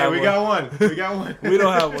least you Hey, have we one. got one. We got one. We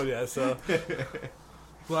don't have one yet, so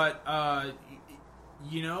But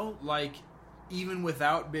like even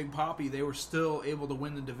without Big Papi, they were still able to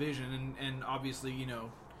win the division, and obviously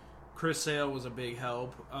Chris Sale was a big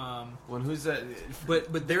help. Well, who's that?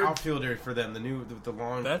 But they're outfielder for them. The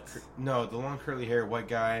long Betts? No, the long curly hair white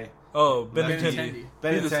guy. oh, Benintendi.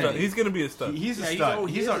 Benintendi. He's a stud. He's going to be a stud. He's a Yeah, stud.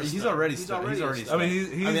 he He's is a already stud. stud. He's He's already already a stud. I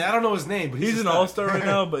mean, he's I don't know his name, but he's a an stud. all-star right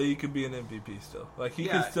now, but he could be an MVP still. Like he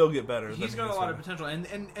Yeah. could still get better. he's than got he a is lot right of potential,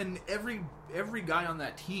 and every guy on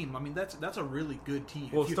that team. I mean, that's a really good team. now.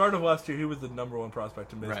 Well, If you- start of last year, he was the number one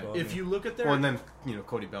prospect in Right. baseball. if you look at their Well, and then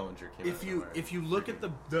Cody Bellinger came. if out you of nowhere. if you look at the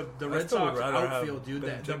I Red still would Sox rather have outfield, dude, the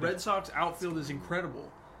Benintendi. Red Sox outfield is incredible.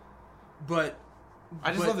 But I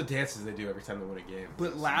just but- love the dances they do every time they win a game.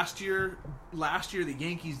 But last year the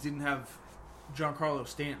Yankees didn't have Giancarlo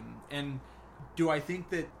Stanton, and do I think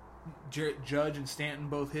that Judge and Stanton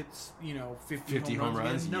both hit 50 home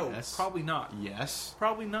runs? Again? No, Yes. probably not. Yes.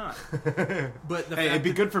 Probably not. But the Hey, fact it'd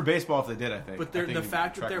be that- good for baseball if they did. I think. But I they're, think the it'd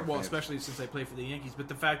fact that attract they're more well, fans. especially since they play for the Yankees, but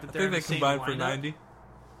the fact that I they're think in they the same combined for lineup, 90.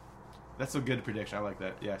 That's a good prediction. I like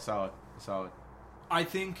that. Yeah, solid. I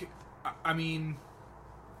think. I mean,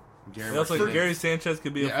 Gary They also Martinez. Gary Sanchez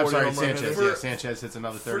could be a Yeah, I'm 40 sorry, home run Sanchez. hitter. Yeah, Sanchez hits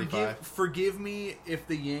another 35. forgive me if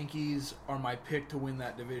the Yankees are my pick to win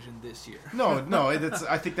that division this year. No,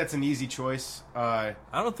 I think that's an easy choice. I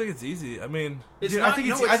don't think it's easy. I mean, It's Dude, not, I think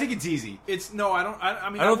no, I think it's easy. It's no, I don't. I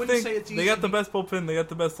mean, I I don't wouldn't think say it's easy. they got the best bullpen. They got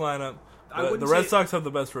the best lineup. I The wouldn't Red say- Sox have the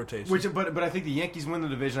best rotation. But I think the Yankees win the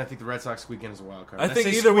division. I think the Red Sox squeak in as a wild card. I think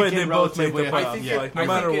say either way, squeak they in both make the relatively- playoffs. I think Like no I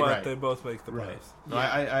matter think what, right. they both make the Right. playoffs. No,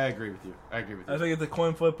 I agree with you. I I think it's a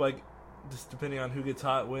coin flip. Like just depending on who gets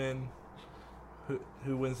hot,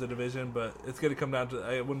 who wins the division. But it's going to come down to.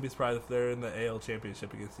 I wouldn't be surprised if they're in the AL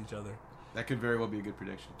championship against each other. That could very well be a good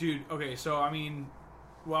prediction. Dude, okay, so I mean,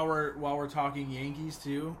 while we're talking Yankees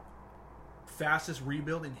too, fastest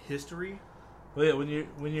rebuild in history. Well, yeah,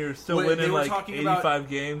 when you're still Well, they winning were like talking 85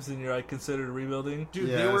 games and you're like considered rebuilding. Dude,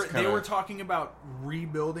 Yeah, they that's were kinda- talking about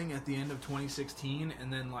rebuilding at the end of 2016,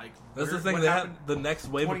 and then like That's the where- thing. what They happened? have the next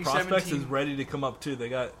wave of prospects is 2017. ready to come up too. They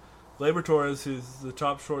got Gleyber Torres, who's the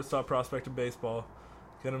top shortstop prospect in baseball.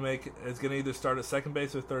 Is gonna either start at second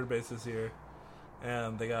base or third base this year,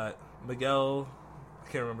 and they got Miguel.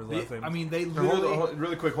 I can't remember his last name. I mean, they Now, literally.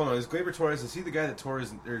 really quick, hold on. Is Gleyber Torres? Is he the guy that tore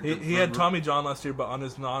his? he had Tommy John last year, but on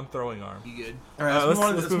his non-throwing arm. Be good. All right, let's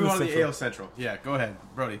let's move move on to to the Central. AL Central. Yeah, go ahead,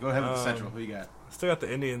 Brody. Go ahead with the Central. Who you got? Still got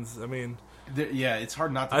the Indians. I mean, Yeah, it's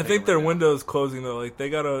hard not to. I pick think them their right now. window's closing though. Like they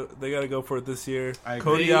gotta go for it this year. I agree.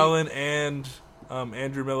 Cody Allen and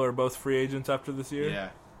Andrew Miller are both free agents after this year. Yeah,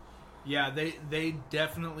 Yeah, they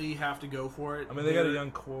definitely have to go for it. I mean, they got a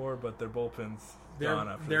young core, but their bullpen's gone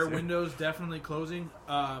after their this year. window's definitely closing.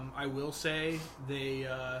 I will say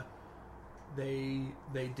they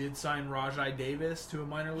did sign Rajai Davis to a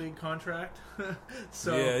minor league contract.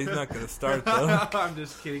 So yeah, he's not going to start though. I'm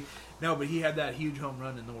just kidding. No, but he had that huge home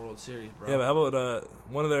run in the World Series, bro. Yeah, but how about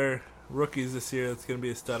one of their rookies this year that's going to be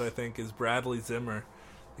a stud, I think, is Bradley Zimmer.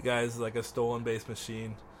 The guy's like a stolen base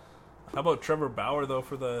machine. How about Trevor Bauer, though,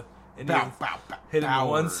 for the Indians? Hitting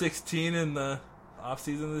 116 in the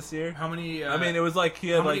offseason this year. How many? I mean, it was like he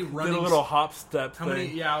had like did a little hop step How thing.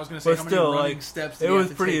 many? Yeah, I was gonna say. But How still, many running like, steps? it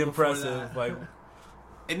was pretty impressive. Like,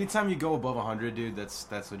 Anytime you go above 100, dude, that's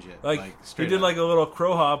legit. like he straight did up. like a little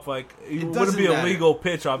crow hop. Like it wouldn't doesn't be a matter. legal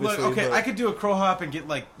pitch, obviously. Look, okay, but, I could do a crow hop and get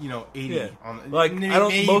 80 Yeah. on. Like, I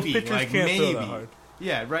don't. Most maybe, pitchers like, can't maybe. throw that hard.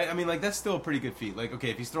 Yeah, right. I mean, that's still a pretty good feat. Like, okay,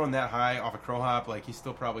 if he's throwing that high off a crow hop, he's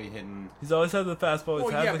still probably hitting. He's always had the fastball. He's Well,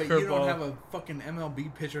 had yeah, the but you don't curveball. have a fucking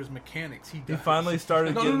MLB pitcher's mechanics. He He does. finally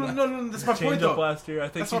started getting No. That's my point, change up though. last year. I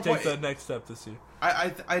think That's he my takes point. that next step this year. I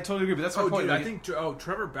totally agree, but that's my Oh, point. dude, Like, I think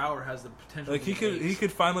Trevor Bauer has the potential. Like to be an he ace.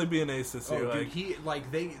 could finally be an ace this year. Oh,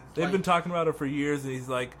 Like dude, they've been talking about it for years, and he's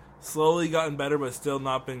like slowly gotten better, but still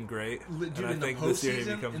not been great. Dude, and I in the think this year he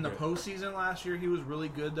postseason, becomes in the great. postseason last year, he was really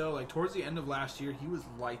good though. Like towards the end of last year, he was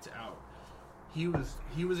lights out. He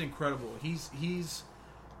was incredible. He's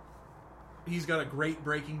got a great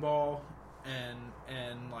breaking ball,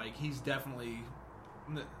 and like he's definitely,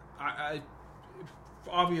 I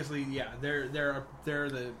obviously they're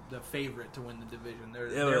the favorite to win the division.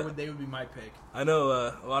 They would be my pick. I know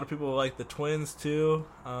a lot of people like the Twins too.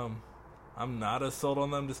 I'm not as sold on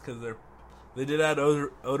them just because they did add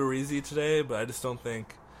Odorizzi today, but I just don't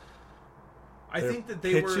think. I think that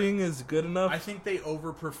they pitching is good enough. I think they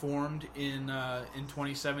overperformed in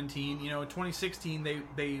 2017. You know, in 2016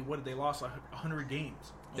 they lost 100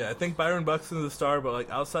 games. Yeah, I think Byron Buxton's a star, but like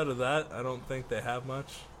outside of that, I don't think they have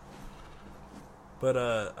much. But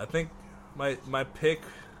I think my pick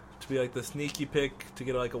to be like the sneaky pick to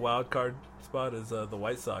get like a wild card spot is the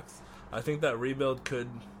White Sox. I think that rebuild could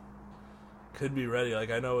be ready.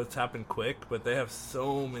 Like I know it's happened quick, but they have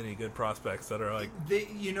so many good prospects that are like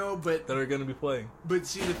that are going to be playing. But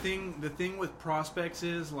see, the thing with prospects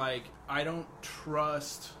is like I don't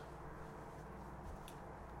trust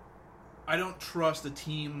a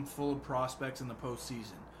team full of prospects in the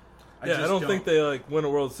postseason. I don't think they like win a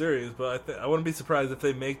World Series, but I wouldn't be surprised if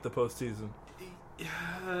they make the postseason.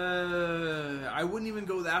 I wouldn't even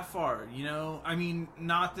go that far, you know? I mean,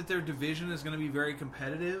 not that their division is going to be very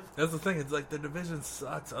competitive. That's the thing. It's like their division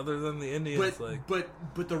sucks other than the Indians. But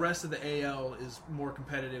the rest of the AL is more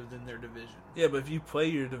competitive than their division. Yeah, but if you play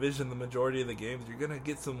your division the majority of the games, you're going to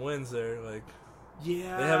get some wins there. Like,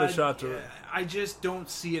 yeah, they have a shot to. I just don't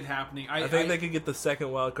see it happening. I think they could get the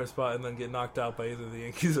second wild card spot and then get knocked out by either the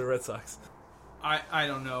Yankees or Red Sox. I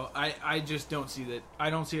don't know. I just don't see that. I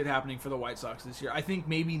don't see it happening for the White Sox this year. I think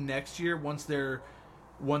maybe next year, once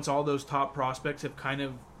all those top prospects have kind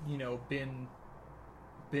of been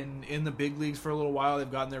in the big leagues for a little while,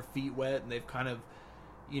 they've gotten their feet wet and they've kind of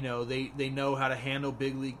they know how to handle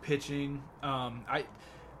big league pitching. I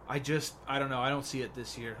don't know. I don't see it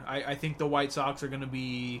this year. I think the White Sox are going to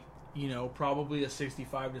be probably a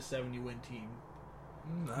 65 to 70 win team.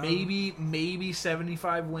 Maybe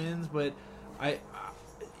 75 wins, but they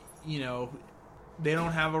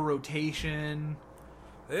don't have a rotation.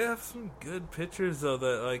 They have some good pitchers though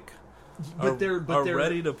that they're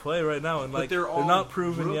ready to play right now, and they're not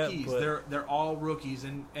proven rookies. yet. But they're all rookies,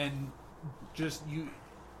 and just you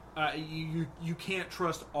can't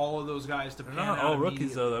trust all of those guys to pan they're not out all rookies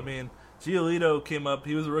immediately. though. I mean, Giolito came up.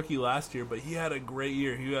 He was a rookie last year, but he had a great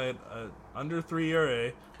year. He had under 3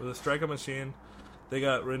 ERA with a strikeout machine. They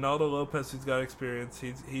got Reynaldo Lopez, who's got experience.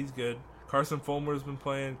 He's good. Carson Fulmer's been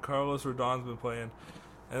playing. Carlos Rodon's been playing,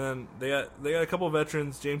 and then they got a couple of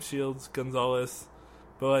veterans: James Shields, Gonzalez.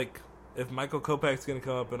 But if Michael Kopech's going to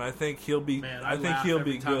come up, and I think he'll be, Man, I think he'll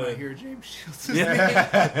be time good. I hear James Shields.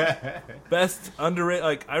 Yeah, best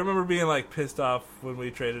underrated. I remember being pissed off when we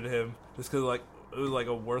traded him, just because it was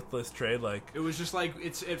a worthless trade. It was just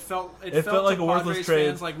it felt like to a worthless Padres trade.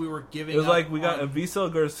 Fans like we were giving. It was up we got on- Aviso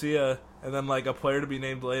Garcia and then a player to be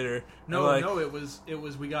named later. No, and, it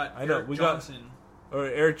was we got I know, Eric we got- Johnson. or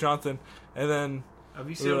Eric Johnson, and then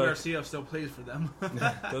Aviso Garcia still plays for them.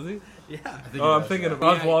 does he? Yeah. I'm thinking of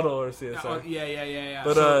Oswaldo Garcia. Oh, Sorry. yeah.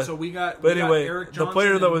 But, so we got. But we got anyway, Eric the Johnson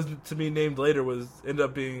player that and was to be named later ended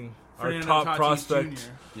up being our Fernando top Tatis prospect.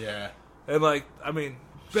 Jr. Yeah. And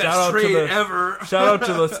Best shout out trade to the ever. shout out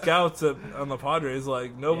to the scouts on the Padres.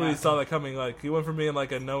 Nobody Yeah. saw that coming. He went from being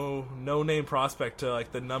a no name prospect to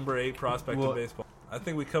the number 8 prospect in baseball. I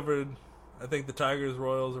think we covered. I think the Tigers,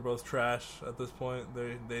 Royals are both trash at this point.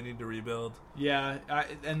 They need to rebuild. Yeah,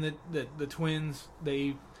 and the Twins,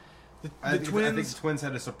 they I think the Twins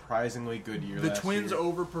had a surprisingly good year. The Twins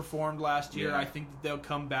overperformed last year. Yeah. I think that they'll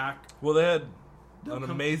come back. Well, they had an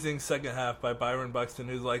amazing second half by Byron Buxton,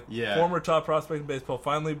 who's like former top prospect in baseball,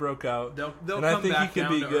 finally broke out. They'll and come I think back he could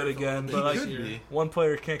down be to good earth again. a But little like, bit this year. one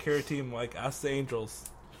player can't carry a team. Like, ask the Angels.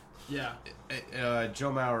 Yeah.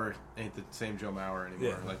 Joe Mauer ain't the same Joe Mauer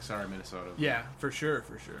anymore. Yeah. Like, sorry, Minnesota. Yeah, for sure.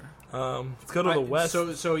 Let's go to the West.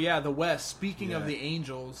 So yeah, the West. Speaking of the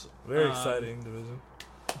Angels, very exciting division.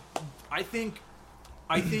 I think.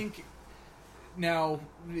 Now,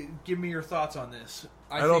 give me your thoughts on this.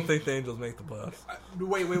 I don't think the Angels make the playoffs.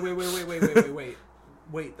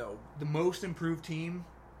 Wait, though. The most improved team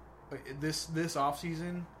this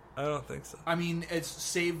offseason. I don't think so. I mean, it's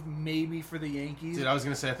saved maybe for the Yankees. Dude, I was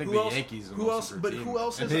gonna say I think the Yankees. Are who else? But team. who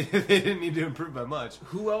else has? They didn't need to improve by much.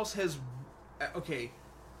 Who else has? Okay,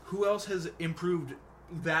 who else has improved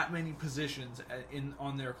that many positions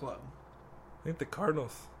on their club? I think the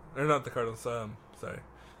Cardinals, or not the Cardinals.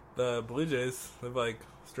 The Blue Jays. They've like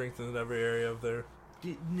strengthened every area of their.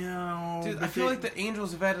 No, dude. I feel like the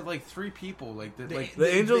Angels have added like 3 people. Like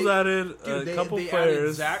the Angels added a couple they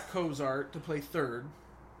players. Added Zach Cozart to play third.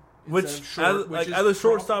 Which as a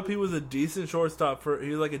shortstop, he was a decent shortstop. He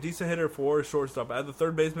was like a decent hitter for a shortstop. As the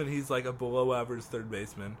third baseman, he's like a below average third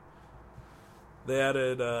baseman. They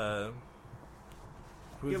added. But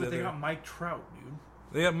they got Mike Trout, dude.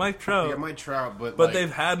 They got Mike Trout. They got Mike Trout, but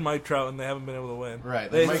they've had Mike Trout and they haven't been able to win.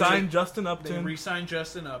 Right. They signed Justin Upton. They re-signed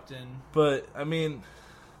Justin Upton. But I mean,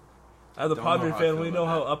 as a Padre fan, we know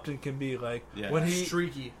how Upton can be. Like when he's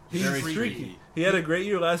streaky. He's very streaky. He had a great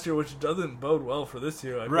year last year, which doesn't bode well for this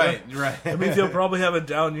year. Like, right. That means he'll probably have a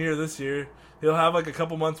down year this year. He'll have like a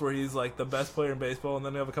couple months where he's like the best player in baseball, and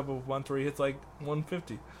then he'll have a couple of months where he hits like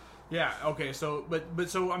 150. Yeah. Okay. So, but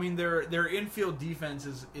I mean, their infield defense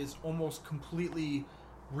is almost completely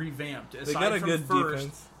revamped. They got a good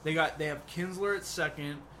defense. They have Kinsler at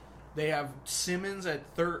second. They have Simmons at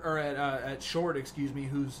third or at short. Excuse me.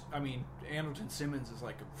 Andrelton Simmons is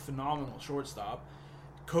like a phenomenal shortstop.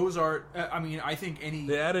 Cozart. I think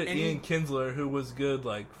they added Ian Kinsler, who was good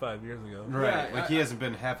like 5 years ago. Right. He hasn't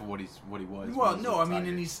been half of what he was. Well, no.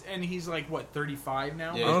 He's like what 35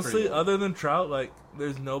 now. Yeah, honestly, other than Trout, like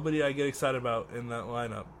there's nobody I get excited about in that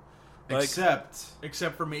lineup. Like,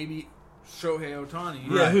 except for maybe Shohei Ohtani.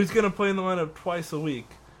 Yeah, who's gonna play in the lineup twice a week?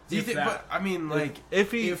 Do you think? But I mean, like,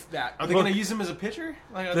 if that, are they gonna use him as a pitcher?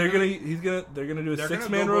 Like, they're gonna do a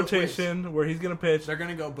 6-man rotation where he's gonna pitch. They're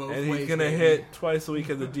gonna go both ways, and he's gonna hit twice a week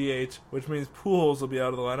as a DH, which means Pujols will be out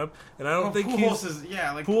of the lineup. And I don't think Pujols is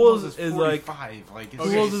 45. Pujols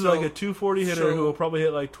is like a 240 hitter who will probably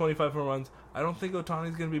hit like 25 home runs. I don't think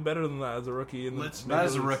Ohtani's going to be better than that as a rookie. Not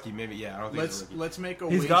as a rookie, maybe. Yeah, I don't think as a rookie. Let's make a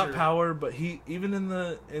He's wager. got power, but he even in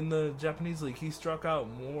the Japanese league, he struck out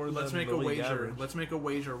more than the league average. Let's make a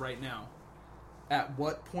wager right now. At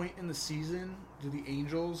what point in the season do the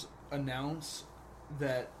Angels announce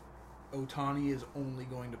that Ohtani is only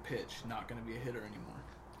going to pitch, not going to be a hitter anymore?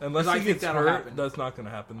 Unless he gets hurt, that's not going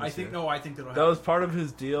to happen this year. I think that'll happen. That was part of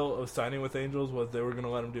his deal of signing with Angels, was they were going to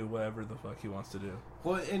let him do whatever the fuck he wants to do.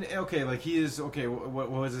 Well, he is what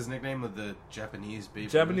was his nickname of the Japanese Babe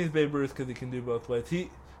Ruth? Japanese Babe Ruth, because he can do both ways. He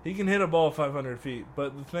can hit a ball 500 feet,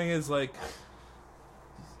 but the thing is, like,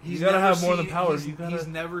 you got to have more than power. He's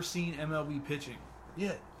never seen MLB pitching.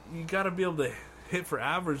 Yeah, you got to be able to hit for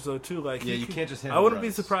average though too. Like, you can't just hit. I wouldn't be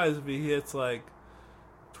surprised if he hits like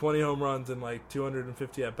 20 home runs and like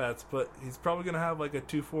 250 at bats, but he's probably gonna have like a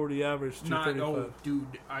 240 average,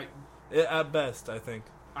 235. At best, I think.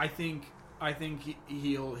 I think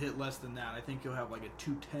he'll hit less than that. I think he'll have like a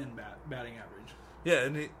 210 batting average. Yeah,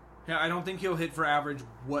 and I don't think he'll hit for average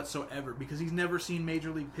whatsoever because he's never seen major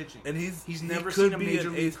league pitching. And he's never seen a major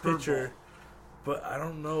league ace pitcher, but I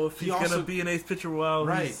don't know if he's gonna be an ace pitcher while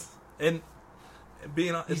he's and.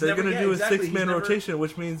 They're going to do a 6-man rotation,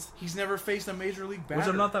 which means he's never faced a major league batter. Which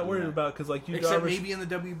I'm not that worried about because, like, except maybe in the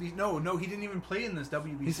WBC. No, he didn't even play in this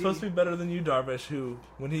WBC. He's supposed to be better than you, Darvish, who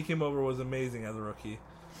when he came over was amazing as a rookie.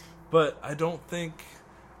 But I don't think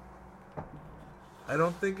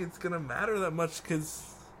it's going to matter that much because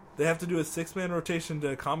they have to do a 6-man rotation to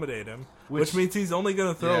accommodate him, which means he's only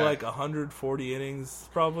going to throw like 140 innings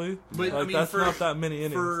probably. But like, that's not that many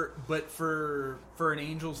innings. For an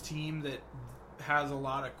Angels team that has a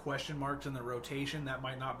lot of question marks in the rotation, that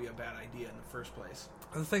might not be a bad idea in the first place.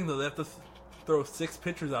 The thing though, they have to throw 6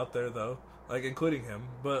 pitchers out there though, like including him.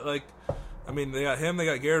 But like, I mean, they got him, they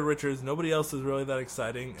got Garrett Richards. Nobody else is really that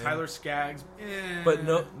exciting. Tyler Skaggs, but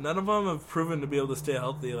none of them have proven to be able to stay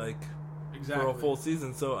healthy like for a full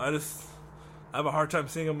season. So I have a hard time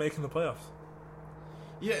seeing them making the playoffs.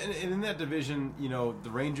 Yeah, and in that division, the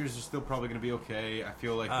Rangers are still probably going to be okay. I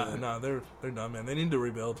feel like no, they're done, man. They need to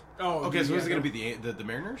rebuild. Oh, okay. So is it going to be the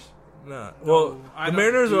Mariners? No. Well, the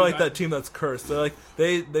Mariners are like that team that's cursed. They're like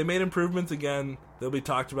they made improvements again. They'll be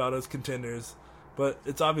talked about as contenders, but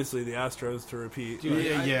it's obviously the Astros to repeat. Dude,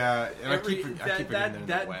 yeah. And I keep forgetting they're in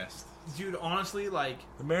the West. Dude, honestly, like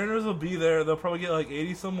the Mariners will be there. They'll probably get like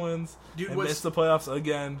 80 some wins and miss the playoffs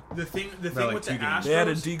again. The thing with the Astros, they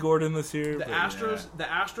added D Gordon this year. The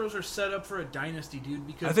Astros are set up for a dynasty, dude.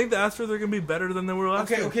 Because I think the Astros are going to be better than they were last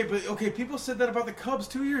year. Okay. People said that about the Cubs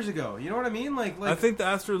 2 years ago. You know what I mean? Like I think the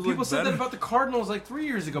Astros. People said better. that about the Cardinals like 3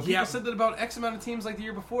 years ago. People said that about X amount of teams like the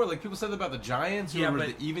year before. Like people said that about the Giants, who were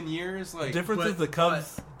the even years. Like the difference is the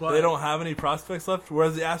Cubs, they don't have any prospects left,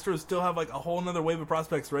 whereas the Astros still have like a whole another wave of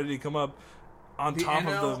prospects ready to come up. On top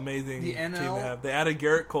of the amazing team they have. They added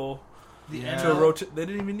Garrett Cole to a rotation. They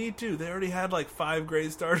didn't even need to. They already had like 5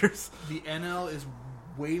 great starters. The NL is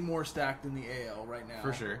way more stacked than the AL right now.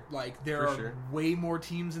 For sure. Like, there are way more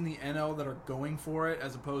teams in the NL that are going for it,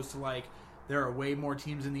 as opposed to, like, there are way more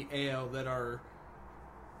teams in the AL that are,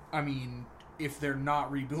 I mean, if they're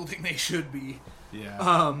not rebuilding, they should be.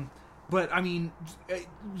 Yeah. But I mean,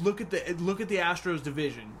 look at the Astros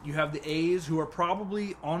division. You have the A's, who are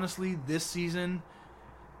probably, honestly, this season,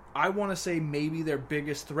 I want to say maybe their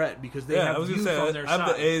biggest threat because they have youth on their side. I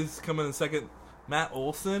have the A's coming in second. Matt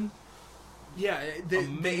Olson. Yeah, the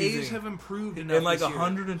A's have improved enough. In like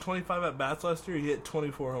 125 at bats last year, he hit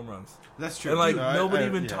 24 home runs. That's true. And like nobody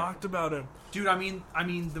even talked about him. Dude, I mean,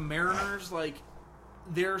 the Mariners, like,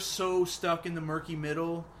 they're so stuck in the murky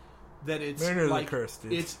middle. That it's Mariners like are cursed,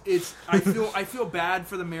 dude. It's I feel bad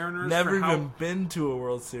for the Mariners. Never even been to a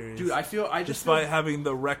World Series, dude. Despite having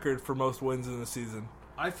the record for most wins in the season.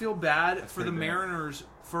 I feel bad for the Mariners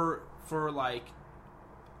for like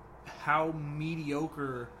how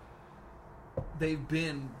mediocre they've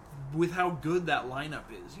been with how good that lineup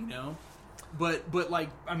is, But like,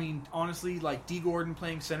 I mean, honestly, like D Gordon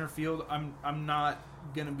playing center field, I'm not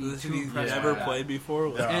gonna be too impressed. Never played before.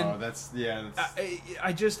 No,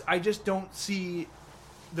 I just don't see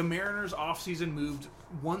the Mariners' offseason moved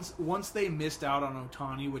once they missed out on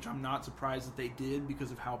Ohtani, which I'm not surprised that they did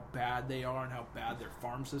because of how bad they are and how bad their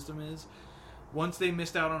farm system is. Once they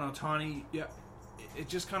missed out on Ohtani, it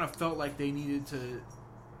just kind of felt like they needed to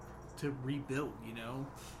rebuild,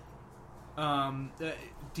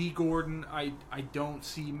 D Gordon, I don't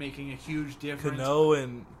see making a huge difference. Cano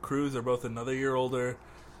and Cruz are both another year older.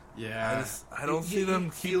 Yeah, I don't see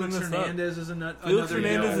them keeping Felix this Hernandez up. Is another Felix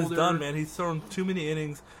Hernandez year is done, man. He's thrown too many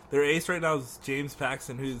innings. Their ace right now is James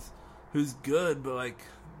Paxton, who's good, but like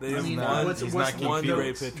they have one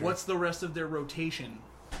great pitcher. What's the rest of their rotation?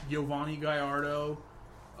 Giovanni Gallardo,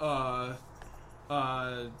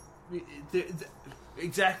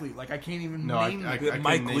 exactly. Like I can't even name them.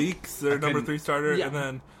 Mike Leaks, their number 3 starter, and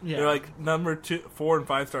then they're like number 2, 4, and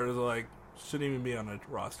 5 starters are like shouldn't even be on a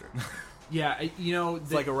roster. Yeah,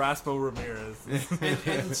 it's like Erasmo Ramirez.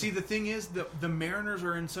 and see, the thing is, the Mariners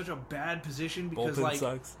are in such a bad position because Bullpen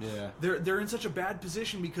sucks. Yeah, they're in such a bad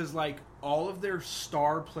position because like all of their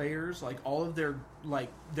star players, like all of their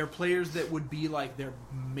players that would be like their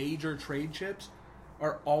major trade chips,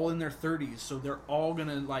 are all in their 30s. So they're all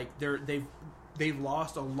gonna they've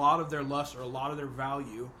lost a lot of their luster, a lot of their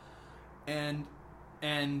value, and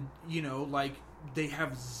like they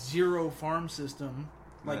have zero farm system.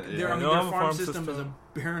 Like their farm system is a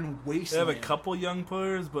barren wasteland. They have a couple young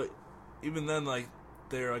players, but even then, like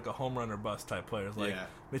they're like a home run or bust type players. Like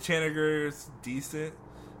Mitch Haniger's decent.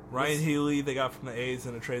 Ryan Healy they got from the A's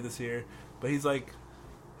in a trade this year, but he's like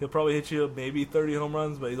he'll probably hit you maybe 30 home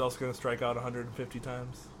runs, but he's also going to strike out 150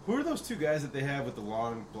 times. Who are those 2 guys that they have with the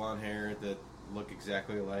long blonde hair that look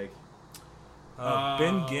exactly alike?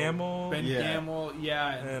 Ben Gamble. Gamble,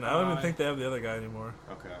 yeah. And I don't even think they have the other guy anymore.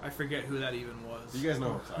 Okay. I forget who that even was. You guys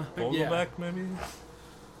know what I'm talking Vogelback, maybe?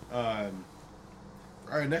 All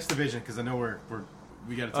right, next division, because I know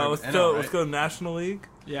we got to talk let's about go, NL, Let's go National League.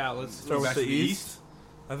 Yeah, let's start with the East.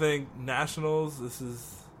 I think Nationals,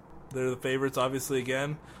 they're the favorites, obviously,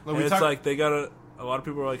 again. Well, and it's like they got to... A lot of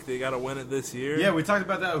people are like, they got to win it this year. Yeah, we talked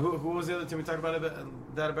about that. Who was the other team we talked about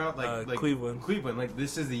Like Cleveland. Cleveland. Like,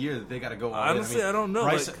 this is the year that they got to go all honestly, in. I don't know.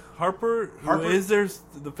 Bryce, like Harper who is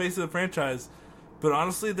the face of the franchise. But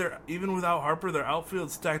honestly, they're even without Harper, their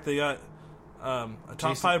outfield stacked. They got a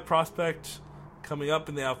top 5 prospect coming up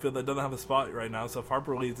in the outfield that doesn't have a spot right now. So if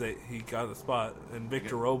Harper leaves, he got a spot. And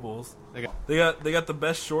Victor Robles. They got the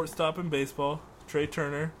best shortstop in baseball, Trey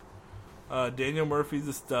Turner. Daniel Murphy's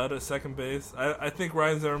a stud at second base. I think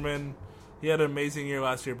Ryan Zimmerman, he had an amazing year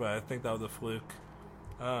last year, but I think that was a fluke.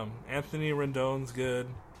 Anthony Rendon's good.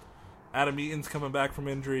 Adam Eaton's coming back from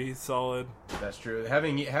injury. He's solid. That's true.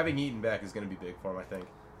 Having Eaton back is going to be big for him, I think.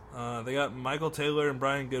 They got Michael Taylor and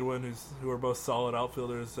Brian Goodwin, who are both solid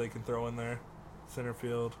outfielders they can throw in there. Center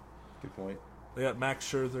field. Good point. They got Max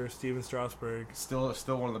Scherzer, Steven Strasburg. Still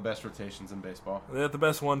one of the best rotations in baseball. They got the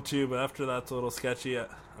best one, too, but after that's a little sketchy. I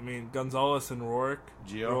mean, Gonzalez and Rourke.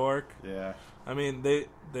 Yeah. I mean, they've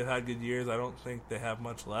had good years. I don't think they have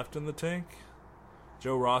much left in the tank.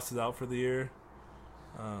 Joe Ross is out for the year.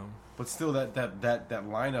 But still, that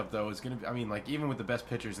lineup, though, is going to be... I mean, like, even with the best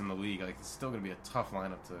pitchers in the league, like, it's still going to be a tough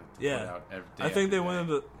lineup to put out every day. I think they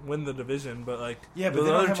win the division, but, like, but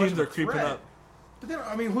the other teams are creeping up. But then,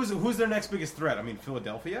 I mean, who's their next biggest threat? I mean,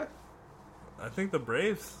 Philadelphia? I think the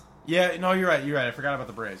Braves. Yeah, no, you're right. I forgot about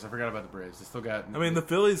the Braves. They still got... I mean, the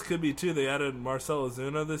Phillies could be, too. They added Marcel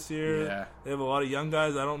Ozuna this year. Yeah. They have a lot of young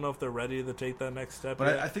guys. I don't know if they're ready to take that next step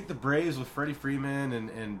But yet. I think the Braves with Freddie Freeman and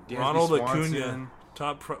Dansby Ronald Swanson...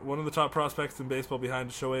 Acuna, one of the top prospects in baseball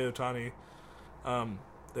behind Shohei Ohtani.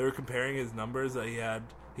 They were comparing his numbers that he had.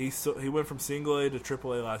 He went from single A to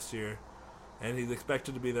triple A last year, and he's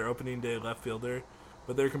expected to be their opening day left fielder.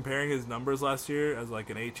 But they're comparing his numbers last year as like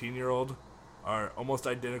an 18-year-old are almost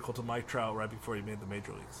identical to Mike Trout right before he made the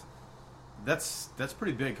major leagues. That's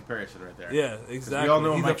pretty big comparison right there. Yeah, exactly. We all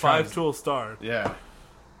know he's Mike a 5-tool star. Yeah,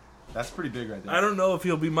 that's pretty big right there. I don't know if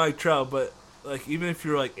he'll be Mike Trout, but like even if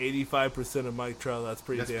you're like 85% of Mike Trout, that's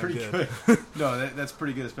pretty good. No, that's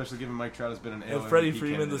pretty good, especially given Mike Trout has been an AL Freddie MVP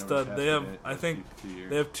Freeman's a stud. They have, I think, 2 years.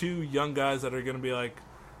 they have 2 young guys that are going to be like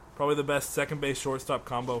probably the best second base shortstop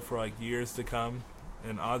combo for like years to come,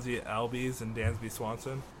 and Ozzie Albies and Dansby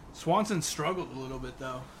Swanson. Swanson struggled a little bit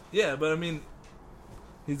though. Yeah, but I mean,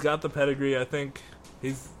 he's got the pedigree. I think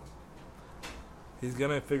he's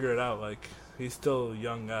gonna figure it out. Like he's still a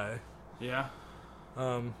young guy. Yeah.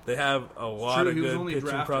 They have a lot of He was good only pitching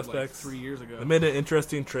drafted prospects. like 3 years ago. They made an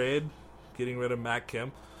interesting trade, getting rid of Matt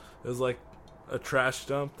Kemp. It was like a trash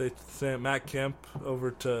dump. They sent Matt Kemp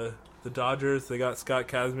over to the Dodgers. They got Scott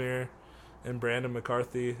Kazmir and Brandon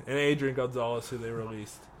McCarthy and Adrian Gonzalez, who they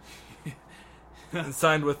released. And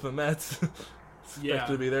signed with the Mets.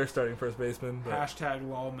 Expected to be their starting first baseman. But, Hashtag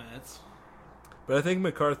lol Mets. but I think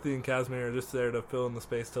McCarthy and Kazmir are just there to fill in the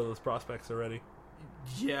space till those prospects are ready.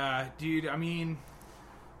 Yeah, dude. I mean,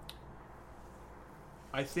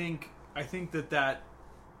 I think that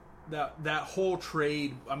whole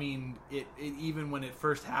trade. I mean, it even when it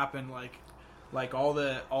first happened, like all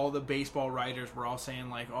the baseball writers were all saying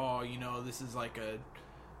like, oh, you know, this is like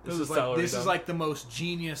the most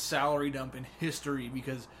genius salary dump in history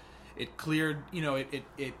because it cleared, you know,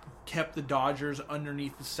 it kept the Dodgers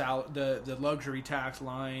underneath the luxury tax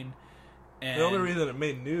line. And the only reason it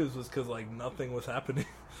made news was because like nothing was happening.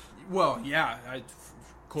 Well, yeah,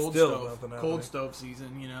 cold stove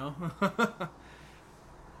season, you know.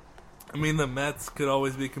 I mean, the Mets could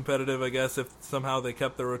always be competitive, I guess, if somehow they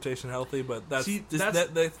kept their rotation healthy. But that's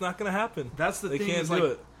not going to happen. That's the thing. They can't is, do like,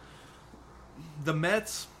 it. The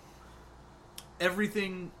Mets,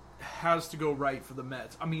 everything has to go right for the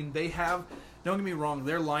Mets. I mean, they have. Don't get me wrong.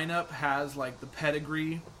 Their lineup has like the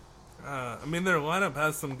pedigree. I mean, their lineup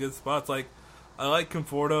has some good spots. Like, I like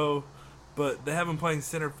Conforto, but they have him playing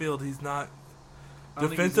center field. He's not.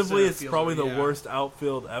 Defensively, it's probably the worst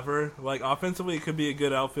outfield ever. Like, offensively, it could be a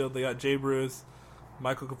good outfield. They got Jay Brews,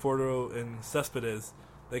 Michael Conforto, and Cespedes.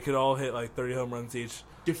 They could all hit, like, 30 home runs each.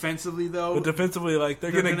 Defensively, though... But defensively, like,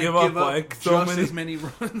 they're going to give up, like, so many... as many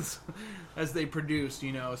runs as they produce,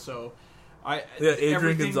 you know, so...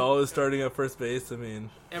 Adrian Gonzalez starting at first base, I mean...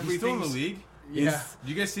 He's still in the league? Yeah.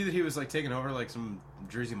 Do you guys see that he was like taking over like some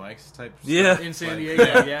Jersey Mike's type stuff? In San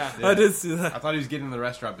Diego, yeah. I did see that. I thought he was getting in the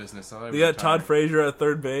restaurant business. So they got Todd Frazier at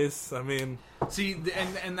third base. I mean, see,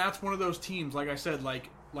 and that's one of those teams. Like I said, like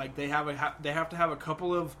they have to have a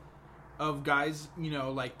couple of guys. You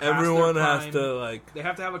know, like everyone has to like. They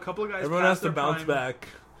have to have a couple of guys. Everyone has to bounce back.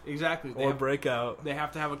 Exactly. Or break out. They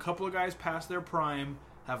have to have a couple of guys past their prime.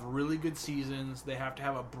 Have really good seasons. They have to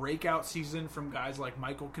have a breakout season from guys like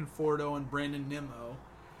Michael Conforto and Brandon Nimmo,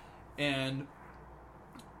 and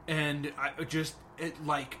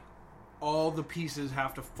like all the pieces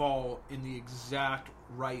have to fall in the exact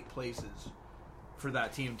right places for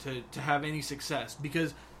that team to have any success.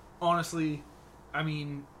 Because honestly, I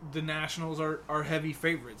mean, the Nationals are heavy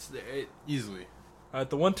favorites. Easily.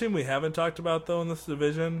 The one team we haven't talked about though in this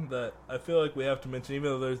division that I feel like we have to mention,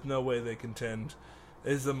 even though there's no way they contend,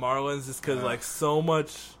 is the Marlins, just because like so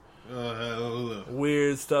much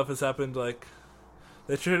weird stuff has happened. Like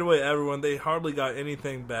they traded away everyone; they hardly got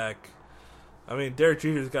anything back. I mean, Derek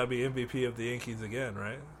Jeter's got to be MVP of the Yankees again,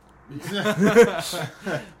 right?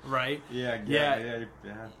 Right? Yeah.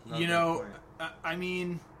 You know, I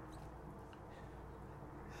mean,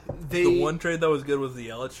 The one trade that was good was the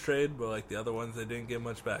Yelich trade, but like the other ones, they didn't get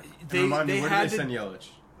much back. Remind me, where did they send Yelich?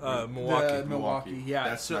 Milwaukee. Yeah,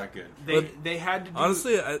 that's not good. They had to do...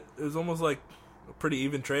 Honestly, it was almost like a pretty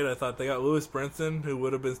even trade. I thought they got Lewis Brinson, who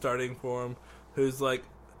would have been starting for him, who's like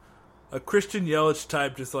a Christian Yelich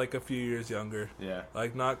type, just like a few years younger. Yeah,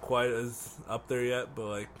 like not quite as up there yet, but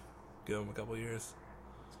like give him a couple years.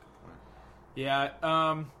 Yeah,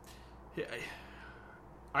 I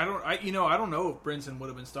don't know if Brinson would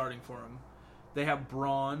have been starting for him. They have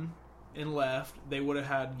Braun in left. They would have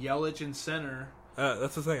had Yelich in center.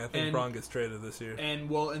 That's the thing. I think Braun gets traded this year. And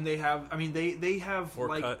they have. I mean, they have or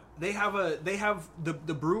like cut. they have the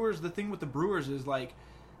Brewers. The thing with the Brewers is like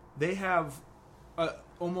they have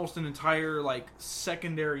almost an entire like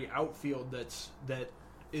secondary outfield that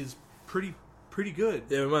is pretty good.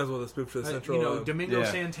 Yeah, we might as well just move to the Central. Domingo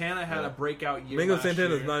Santana had a breakout year. Domingo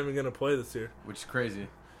Santana's not even going to play this year, which is crazy.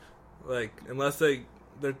 Like unless they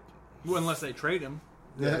trade him.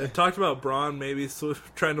 Yeah, they talked about Braun maybe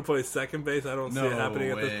trying to play second base. I don't see it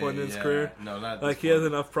happening at this point in his career. No, not like he has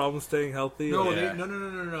enough problems staying healthy. No,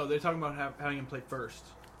 no. They're talking about having him play first.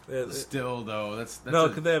 Yeah, still though, that's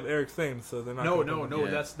because they have Eric Thames, so they're not. No.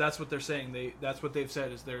 Yeah. That's what they're saying. That's what they've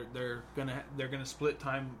said is they're gonna split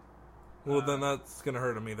time. Well, then that's gonna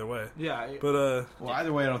hurt them either way. Yeah, but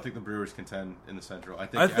either way, I don't think the Brewers contend in the Central. I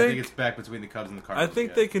think it's back between the Cubs and the Cardinals. I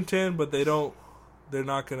think they contend, but they don't. They're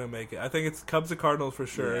not gonna make it. I think it's Cubs and Cardinals for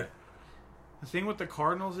sure. Yeah. The thing with the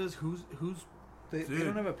Cardinals is they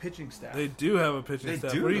don't have a pitching staff. They do have a pitching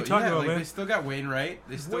staff. What are you talking about, man? They still got Wainwright.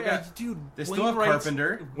 They still still have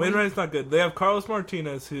Carpenter. Wainwright's not good. They have Carlos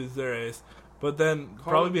Martinez, who's their ace, but then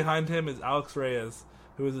probably behind him is Alex Reyes,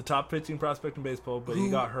 who was the top pitching prospect in baseball, but he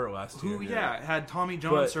got hurt last year. Had Tommy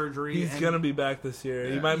John surgery. He's gonna be back this year.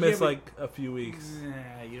 Yeah. He might miss like a few weeks.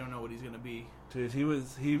 You don't know what he's gonna be. Dude,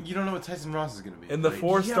 you don't know what Tyson Ross is going to be. And the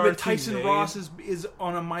 4-star but Tyson Ross is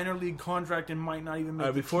on a minor league contract and might not even make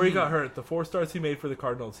the before team. He got hurt, the 4 starts he made for the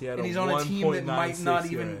Cardinals, he had and he's on a team that might not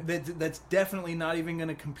even that's definitely not even going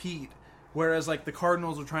to compete. Whereas like the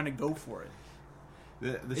Cardinals are trying to go for it.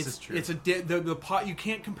 This is true. It's you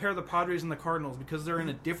can't compare the Padres and the Cardinals because they're in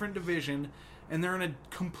a different division and they're in a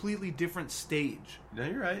completely different stage. No,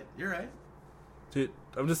 you're right. Dude,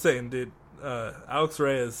 I'm just saying, dude. Alex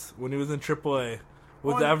Reyes, when he was in AAA,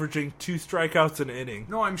 was averaging 2 strikeouts an inning.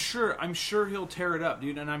 No, I'm sure he'll tear it up,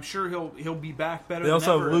 dude, and I'm sure he'll be back better. They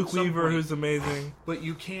also than ever have Luke Weaver, who's amazing. But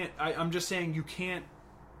you can't. I'm just saying you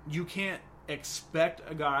can't expect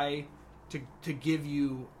a guy to give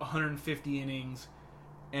you 150 innings,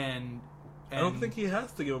 and I don't think he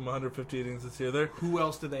has to give him 150 innings this year. Who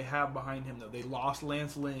else do they have behind him though? They lost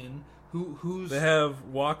Lance Lynn. Who's they have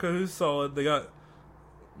Waka, who's solid. They got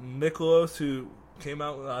Nicholas, who came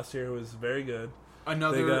out last year, who was very good.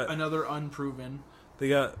 Another unproven. They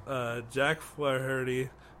got Jack Flaherty,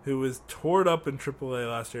 who was torn up in AAA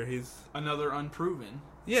last year. He's another unproven.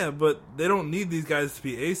 Yeah, but they don't need these guys to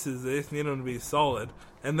be aces. They just need them to be solid.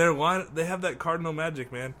 And they have that Cardinal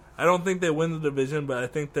magic, man. I don't think they win the division, but I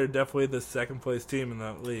think they're definitely the second place team in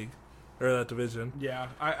that league. Or that division. Yeah.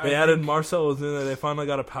 They added Marcell Ozuna. They finally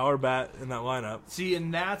got a power bat in that lineup. See,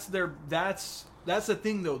 and that's the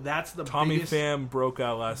thing, though. That's the Tommy biggest... Pham broke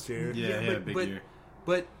out last year. Yeah, big year.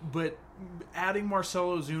 But adding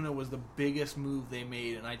Marcell Ozuna was the biggest move they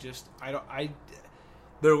made, and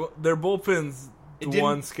their bullpen's the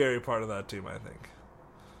one scary part of that team, I think.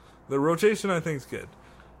 The rotation, I think, is good.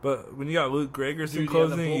 But when you got Luke Gregerson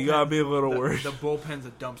closing, you gotta be a little worried. The bullpen's a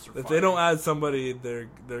dumpster fire. If they don't add somebody, they're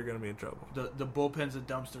gonna be in trouble. The bullpen's a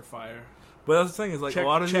dumpster fire. But that's the thing is, like, a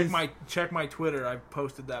lot of check my Twitter. I've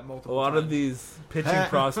posted that multiple times. A lot of these pitching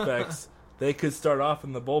prospects, they could start off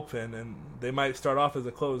in the bullpen, and they might start off as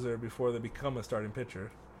a closer before they become a starting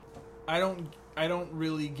pitcher. I don't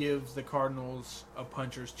really give the Cardinals a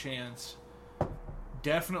puncher's chance.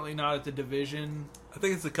 Definitely not at the division. I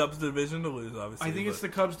think it's the Cubs' division to lose, obviously. I think it's the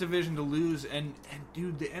Cubs' division to lose, and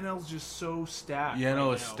dude, the NL's just so stacked. The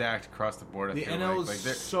NL is stacked across the board. The NL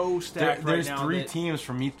is so stacked right now. There's 3 teams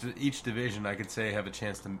from each division I could say have a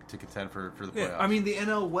chance to contend for the playoffs. Yeah, I mean, the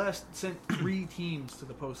NL West sent 3 teams to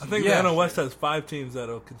the postseason. I think the NL West has 5 teams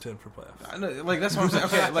that'll contend for playoffs. I know, like that's what I'm saying.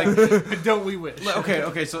 Okay, like don't we wish?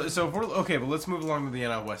 Okay. So if we're but let's move along to the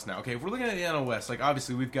NL West now. Okay, if we're looking at the NL West, like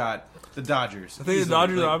obviously we've got the Dodgers. I think the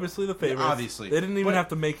Dodgers are obviously the favorites. Yeah, obviously, they didn't even have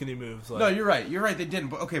to make any moves. No, you're right. They didn't.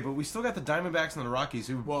 But we still got the Diamondbacks and the Rockies,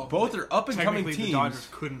 who both are up and coming teams. The Dodgers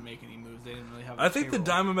couldn't make any moves. They didn't really have. I think the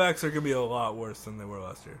Diamondbacks are going to be a lot worse than they were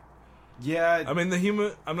last year. Yeah, I mean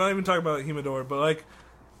I'm not even talking about Humidor, but like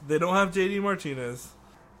they don't have JD Martinez.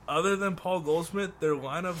 Other than Paul Goldschmidt, their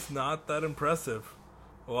lineup's not that impressive.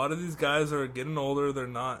 A lot of these guys are getting older. They're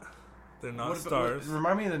not stars.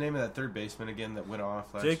 Remind me of the name of that third baseman again that went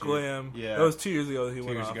off last year. Jake Lamb. Yeah. That was 2 years ago that he 2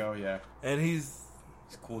 went years off. ago, yeah. And he's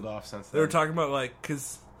cooled off since then. They were talking about, like,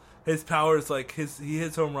 because his power is, like, he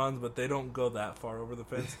hits home runs, but they don't go that far over the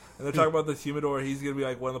fence. And they're talking about this humidor. He's going to be,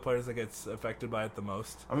 like, one of the players that gets affected by it the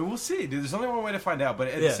most. I mean, we'll see, dude. There's only one way to find out. But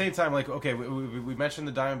at the same time, like, okay, we mentioned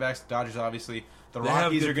the Diamondbacks, Dodgers, obviously. The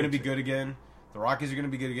Rockies are going to be good again. I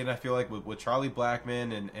feel like, with Charlie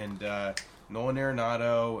Blackmon and Nolan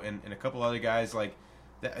Arenado and a couple other guys, like,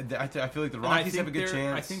 I feel like the Rockies have a good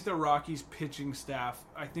chance. I think the Rockies pitching staff,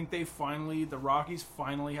 the Rockies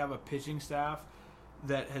finally have a pitching staff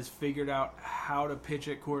that has figured out how to pitch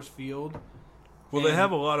at Coors Field. Well, they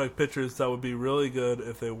have a lot of pitchers that would be really good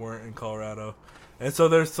if they weren't in Colorado. And so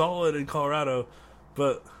they're solid in Colorado,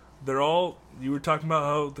 but they're all, you were talking about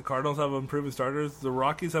how the Cardinals have unproven starters. The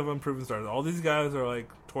Rockies have unproven starters. All these guys are like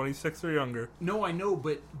 26 or younger. No, I know,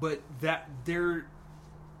 but that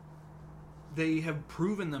they have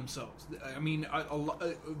proven themselves. I mean,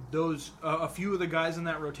 a few of the guys in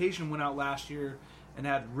that rotation went out last year and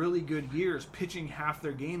had really good years pitching half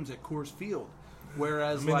their games at Coors Field.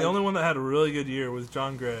 Whereas, the only one that had a really good year was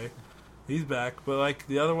John Gray. He's back, but like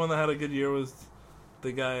the other one that had a good year was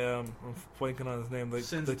the guy. I'm blanking on his name.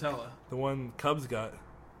 Senzatella. The one Cubs got.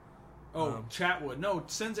 Chatwood. No,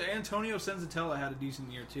 Antonio Senzatella had a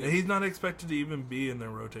decent year too. And he's not expected to even be in their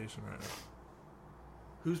rotation right now.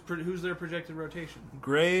 Who's their projected rotation?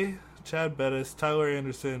 Gray, Chad Bettis, Tyler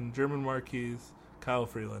Anderson, German Marquez, Kyle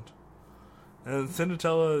Freeland. And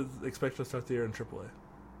Senzatella is expected to start the year in AAA.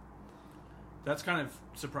 That's kind of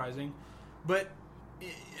surprising. But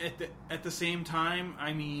at the same time,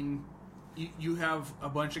 I mean, you have a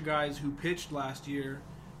bunch of guys who pitched last year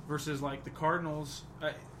versus, like, the Cardinals.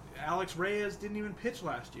 Alex Reyes didn't even pitch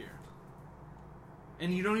last year.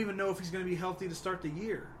 And you don't even know if he's going to be healthy to start the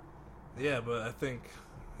year. Yeah, but I think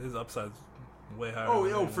his upside's way higher.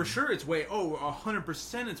 Oh, for sure it's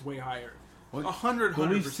 100% it's way higher.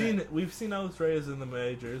 100%. We've seen Alex Reyes in the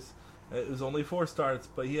majors. It was only 4 starts,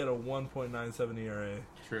 but he had a 1.97 ERA.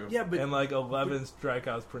 True. Yeah, and like 11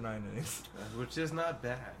 strikeouts per 9 innings, which is not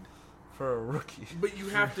bad for a rookie. But you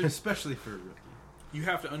have to, especially for a rookie. You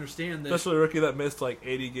have to understand that, especially a rookie that missed like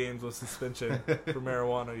 80 games with suspension for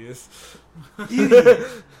marijuana use.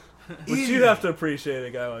 Which you have to appreciate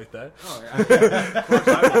a guy like that. Oh yeah, of course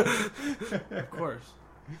I would. Of course.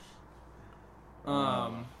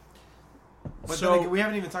 But so we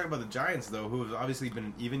haven't even talked about the Giants, though, who have obviously been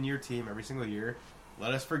an even-year team every single year.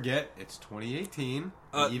 Let us forget, it's 2018.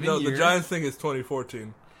 The Giants think it's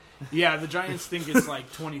 2014. Yeah, the Giants think it's like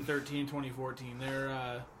 2013, 2014.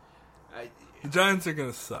 The Giants are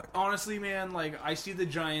going to suck. Honestly, man, like, I see the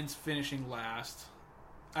Giants finishing last.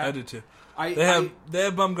 I do, too. They have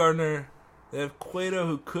Bumgarner. They have Cueto,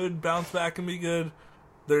 who could bounce back and be good.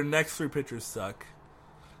 Their next 3 pitchers suck.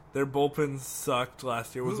 Their bullpen sucked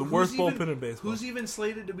last year. It was the worst bullpen in baseball. Who's even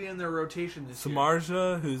slated to be in their rotation this year?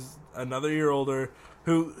 Samardzija, who's another year older,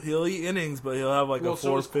 he'll eat innings, but he'll have like a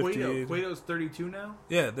 450. Cueto's 32 now?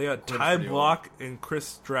 Yeah, they got Ty Block and Chris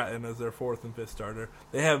Stratton as their 4th and 5th starter.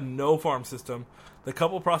 They have no farm system. The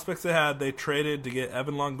couple prospects they had, they traded to get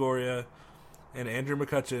Evan Longoria and Andrew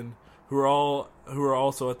McCutchen, who are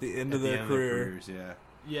also at the end of their careers.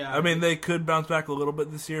 Yeah. I mean, they could bounce back a little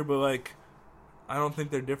bit this year, but like, I don't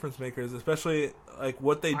think they're difference makers, especially like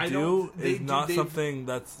what they do is not something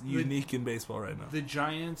that's unique in baseball right now. The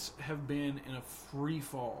Giants have been in a free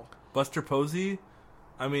fall. Buster Posey,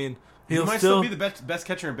 I mean, he might still be the best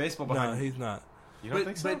catcher in baseball. No, he's not. You don't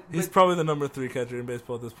think so? He's probably the number 3 catcher in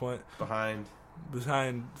baseball at this point. Behind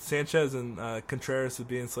Sanchez and Contreras is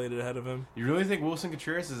being slated ahead of him. You really think Wilson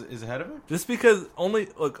Contreras is ahead of him? Just because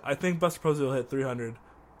I think Buster Posey will hit 300,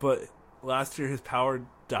 but last year his power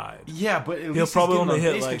died. Yeah, but at he'll probably only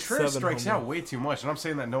hit like Contreras 7 strikes out way too much, and I'm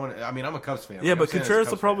saying that no one. I mean, I'm a Cubs fan. Yeah, but Contreras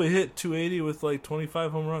will probably hit 280 with like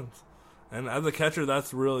 25 home runs, and as a catcher,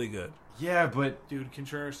 that's really good. Yeah, but dude,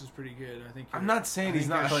 Contreras is pretty good. I think I'm not saying he's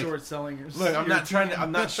not like, short selling. Look, I'm not trying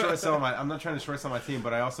to short sell my team,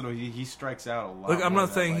 but I also know he strikes out a lot. Look, I'm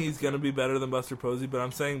not saying he's going to be better than Buster Posey, but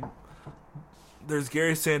I'm saying there's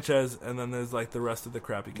Gary Sanchez, and then there's like the rest of the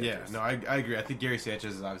crappy catchers. Yeah, no, I agree. I think Gary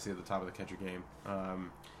Sanchez is obviously at the top of the catcher game.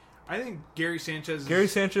 I think Gary Sanchez.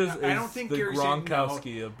 I don't think the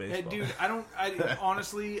Gronkowski of baseball. Dude,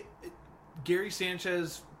 honestly, Gary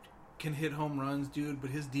Sanchez can hit home runs, dude,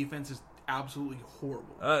 but his defense absolutely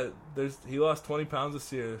horrible. He lost 20 pounds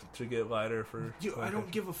this year to get lighter for. Dude, I don't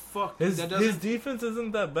give a fuck. His defense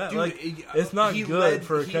isn't that bad. Dude, it's not good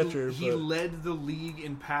for a catcher. He led the league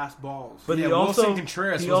in pass balls. But yeah, he also Wilson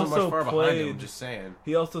Contreras wasn't much far behind him. I'm just saying.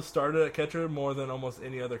 He also started at catcher more than almost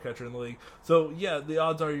any other catcher in the league. So yeah, the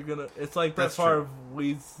odds are you're gonna. It's like Brett Favre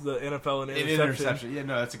leads the NFL in interception. Yeah,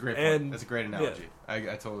 no, that's a great point. That's a great analogy. Yeah.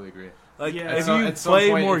 I totally agree. Like if you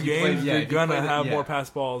play more games, you're gonna have more pass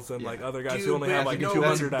balls than like other guys who only have like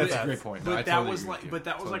 200 at bats. That's a great point. But that was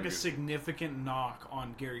like a significant knock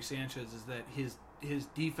on Gary Sanchez is that his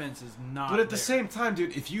defense is not. But at the same time,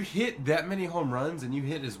 dude, if you hit that many home runs and you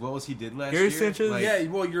hit as well as he did last Gary year, Sanchez,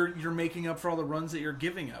 well, you're making up for all the runs that you're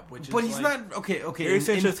giving up, which is. But he's not okay. Gary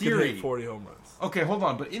Sanchez could hit 40 home runs. Okay, hold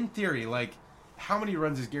on. But in theory, like, how many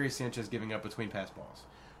runs is Gary Sanchez giving up between pass balls?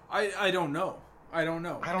 I don't know. I don't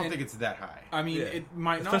think it's that high. I mean, it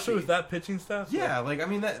might not, especially with that pitching staff. Yeah, like I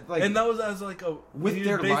mean that, like, and that was as like a with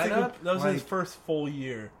their lineup. That was his first full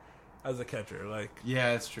year as a catcher. Like,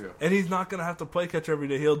 yeah, that's true. And he's not gonna have to play catcher every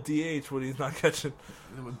day. He'll DH when he's not catching.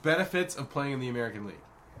 The benefits of playing in the American League.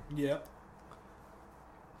 Yep.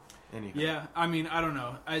 Anyhow. Yeah, I mean, I don't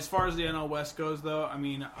know. As far as the NL West goes, though, I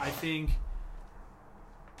mean, I think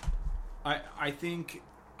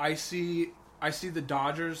I see the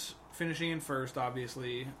Dodgers finishing in first,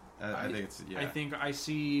 obviously. I think it's, yeah. I think I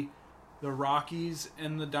see the Rockies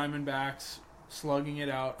and the Diamondbacks slugging it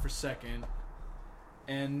out for second.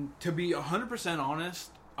 And to be 100%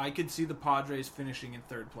 honest, I could see the Padres finishing in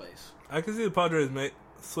third place. I could see the Padres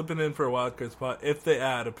slipping in for a wild card spot if they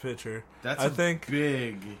add a pitcher. It's a big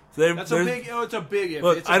if. Look, It's a big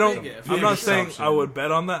if. I'm not saying I would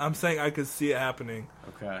bet on that. I'm saying I could see it happening.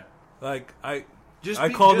 Okay. Like, I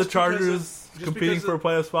called the Chargers competing for a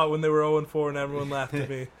playoff spot when they were 0-4 and everyone laughed at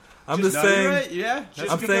me. I'm just saying. Right? Yeah.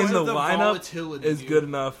 I'm saying the lineup is good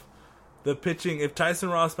enough. The pitching, if Tyson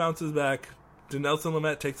Ross bounces back, Dinelson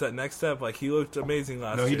Lamet takes that next step. Like, he looked amazing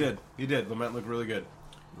last year. No, he did. Lamet looked really good.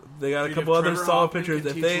 They got a couple other solid pitchers.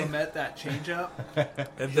 If they Lamet that changeup,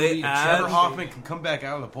 if they add Trevor Hoffman can come back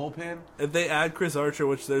out of the bullpen. If they add Chris Archer,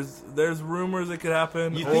 which there's rumors it could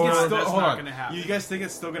happen. You think it's still not going to happen? You guys think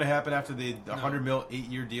it's still going to happen after the $100 million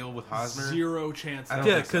 8-year deal with Hosmer? Zero chance.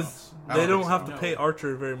 Yeah, because they don't have to pay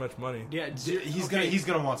Archer very much money. Yeah, he's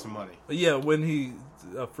gonna want some money. Yeah, when he's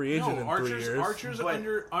a free agent in 3 years.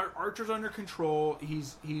 Archer's under control.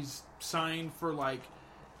 He's signed for like.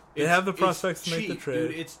 They have the prospects to make the trade.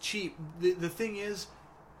 Dude, it's cheap. The thing is,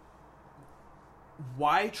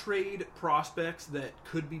 why trade prospects that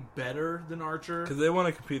could be better than Archer? Because they want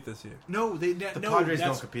to compete this year. No, the Padres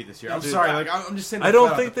don't compete this year. I'm sorry, like I'm just saying. I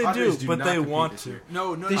don't think they do, but they want to.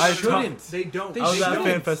 No, they shouldn't. They don't. I was at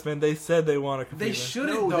FanFest, man. They said they want to compete. They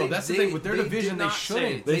shouldn't, though. That's the thing with their division. They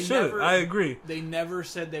shouldn't. They shouldn't. I agree. They never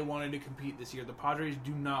said they wanted to compete this year. The Padres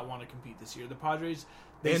do not want to compete this year. The Padres.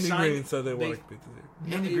 Andy Green said they want to compete this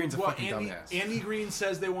year. Andy Green's a fucking dumbass. Andy Green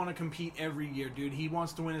says they want to compete every year, dude. He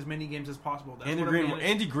wants to win as many games as possible. Andy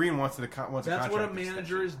Green wants a contract. That's what a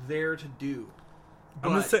manager is there to do.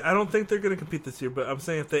 I'm just saying, I don't think they're going to compete this year, but I'm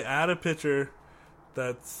saying if they add a pitcher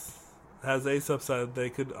that has ace upside,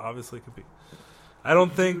 they could obviously compete. I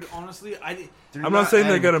don't think. Dude, honestly, I'm not saying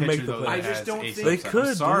they're going to make the playoffs. I just don't think they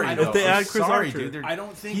could. Sorry, if they add Chris Archer, dude, I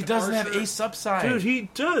don't think he doesn't have ace upside. Dude, he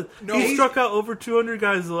does. No, he struck out over 200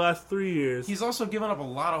 guys the last 3 years. He's also given up a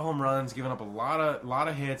lot of home runs, given up a lot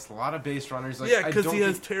of hits, a lot of base runners. Like, yeah, because he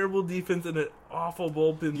has terrible defense and an awful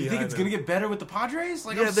bullpen. You think it's going to get better with the Padres?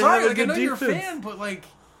 Like, yeah, I'm sorry, I know you're a fan, but like.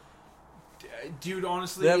 Dude,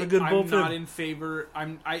 honestly, I'm not in favor.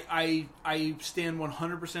 I stand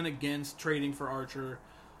 100% against trading for Archer.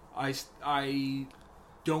 I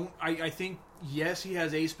think yes, he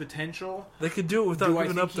has ace potential. They could do it without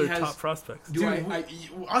giving up their top prospects.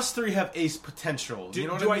 Us three have ace potential. You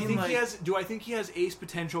know what I mean? Do I think he has ace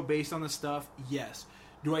potential based on the stuff? Yes.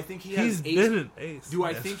 Do I think he has He's been an ace. Do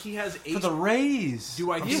I think he has ace for the Rays?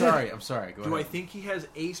 I'm sorry. Go ahead. Do I think he has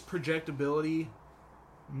ace projectability?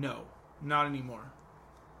 No, not anymore.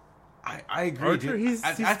 I agree, Archer, dude.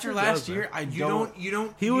 After last year,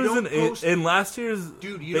 He was an ace in last year's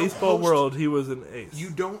baseball world. He was an ace. You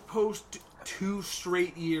don't post 2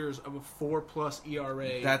 straight years of a 4+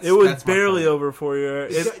 ERA. It was barely over 4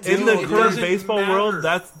 years. In the current baseball world,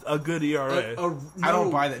 that's a good ERA. I don't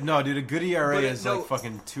buy that. No, dude, a good ERA is like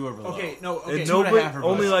fucking 2 over low. Okay.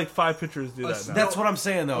 Only like 5 pitchers do that now. That's what I'm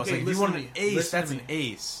saying, though. It's like, if you want an ace, that's an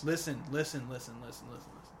ace. Listen.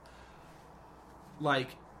 Like,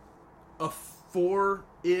 a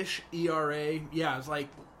 4-ish ERA, yeah, it's like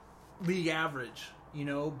league average, you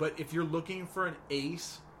know. But if you're looking for an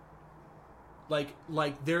ace,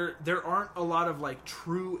 Like there aren't a lot of like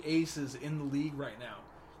true aces in the league right now.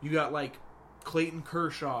 You got like Clayton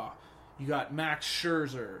Kershaw, you got Max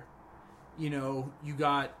Scherzer, you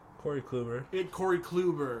got Corey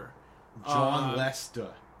Kluber, John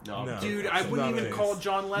Lester. No. Dude, I wouldn't even call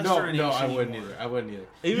John Lester an ace No, I wouldn't anymore. either. I wouldn't either.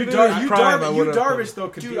 Even You in his prime, I Darvish, would've though,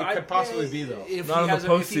 could possibly be, though. If Not he in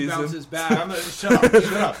the if he postseason. bounces back, Shut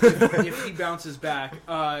up. if he bounces back,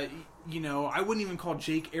 I wouldn't even call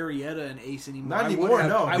Jake Arrieta an ace anymore. Not anymore,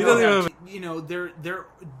 no. I He would doesn't have,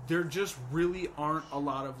 there just really aren't a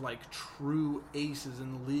lot of like true aces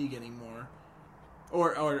in the league anymore.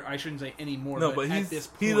 Or I shouldn't say anymore. No, but at this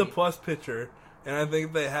point, he's a plus pitcher, and I think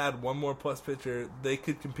if they had one more plus pitcher, they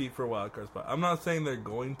could compete for a wild card spot. I'm not saying they're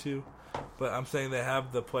going to, but I'm saying they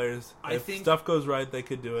have the players. If stuff goes right, they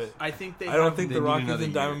could do it. I think they. I don't think they the need Rockies another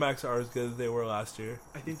and year. Diamondbacks are as good as they were last year.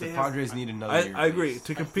 I think The they Padres need another year. I agree.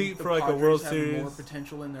 To I compete think the for like a Padres World have Series, more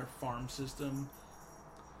potential in their farm system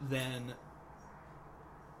than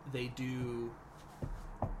they do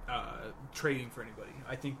trading for anybody.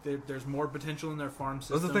 I think there's more potential in their farm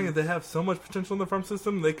system. that's the thing. Is they have so much potential in the farm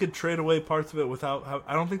system, they could trade away parts of it without.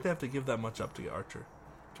 I don't think they have to give that much up to get Archer.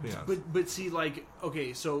 To be honest, But see, like,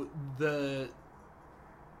 okay, so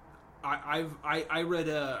I read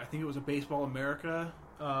I think it was a Baseball America,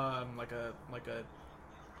 like a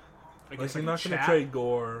I guess you're like not a going to chat. trade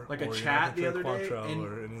Gore, Like a or you're chat not the gonna trade other day, Quantrill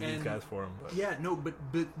or any of these and- guys for him. But Yeah, no, but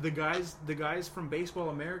the guys from Baseball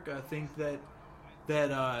America think that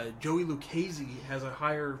Joey Lucchesi has a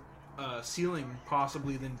higher ceiling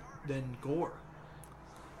possibly than Gore.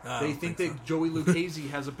 They think that Joey Lucchesi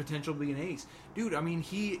has a potential to be an ace. Dude, I mean,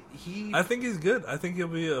 he I think he's good. I think he'll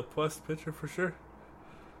be a plus pitcher for sure.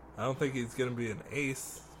 I don't think he's going to be an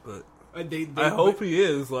ace, but I hope he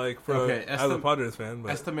is. Like as a Padres fan,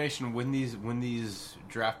 but estimation when these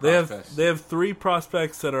draft they prospects. have 3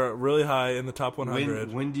 prospects that are really high in the top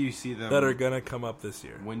 100 when do you see them that are going to come up this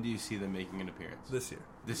year. When do you see them making an appearance? This year.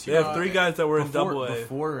 This They year. have 3 guys that were in Double A.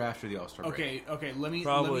 Before or after the All-Star break? Okay. Let me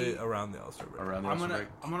Probably around the All-Star break. Around the I'm All-Star break.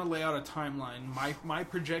 gonna lay out a timeline. My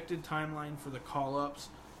projected timeline for the call-ups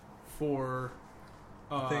for.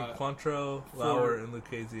 I think Quantrill, Lauer, and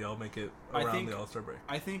Lucchesi all make it around the All-Star break.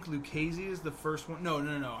 I think Lucchesi is the first one.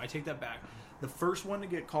 No. I take that back. The first one to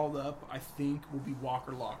get called up, I think, will be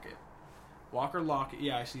Walker Lockett.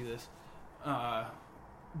 Yeah, I see this.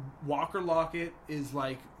 Walker Lockett is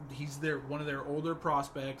like he's one of their older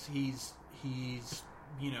prospects. He's he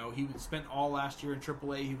spent all last year in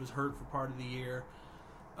AAA. He was hurt for part of the year.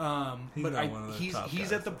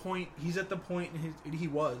 He's at the point in his he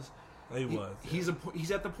was.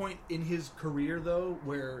 He's at the point in his career though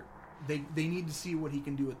where they need to see what he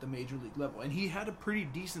can do at the major league level, and he had a pretty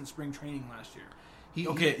decent spring training last year.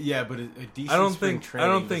 But a decent I don't spring think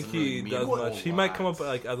training he really does mean a much. whole He might lot. come up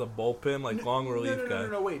like as a bullpen, like long relief guy.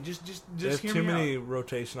 No, wait, just They have hear too me many out.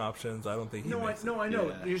 rotation options. I don't think he makes it. I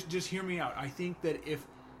know. Yeah. Just hear me out. I think that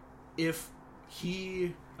if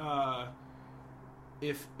he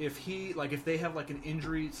if they have like an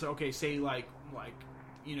injury, so okay, say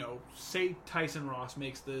say Tyson Ross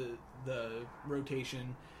makes the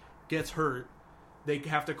rotation, gets hurt, they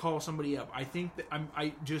have to call somebody up. I think that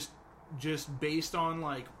I just based on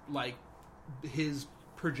like his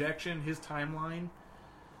projection, his timeline,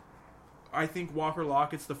 I think Walker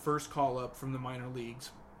Lockett's the first call up from the minor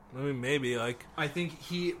leagues. I mean, maybe like I think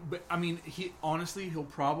he honestly he'll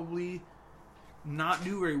probably not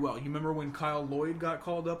do very well. You remember when Kyle Lloyd got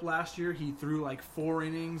called up last year? He threw like 4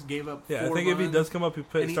 innings, gave up 4 I think if he runs. does come up, he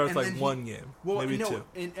starts like then one game, well, maybe no,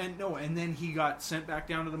 2. and then he got sent back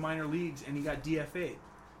down to the minor leagues and he got DFA'd.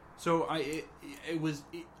 So I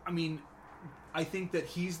think that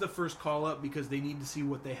he's the first call up because they need to see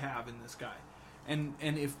what they have in this guy, and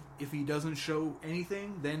if he doesn't show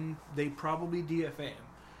anything, then they probably DFA him.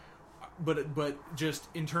 But just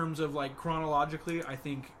in terms of like chronologically, I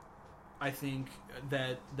think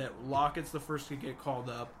that Lockett's the first to get called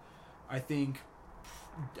up.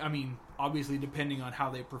 Obviously depending on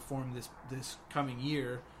how they perform this coming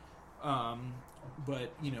year.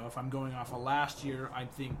 But if I'm going off of last year, I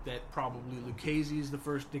think that probably Lucchesi is the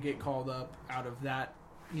first to get called up out of that.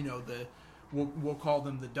 We'll call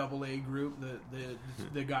them the Double A group,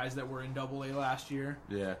 the guys that were in Double A last year.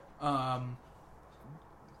 Yeah.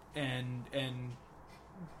 And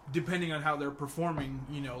depending on how they're performing,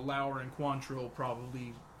 Lauer and Quantrill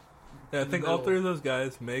probably. Yeah, I think all 3 of those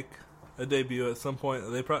guys make a debut at some point.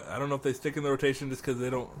 I don't know if they stick in the rotation just because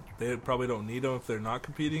they probably don't need them if they're not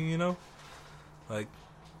competing. Like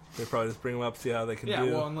they probably just bring them up, see how they can do. Yeah,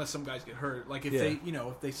 well, unless some guys get hurt, like if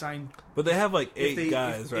they sign. But they have like 8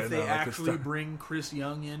 guys right now. If they actually bring Chris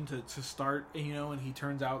Young in to start, and he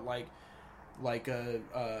turns out like like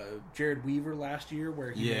Jared Weaver last year,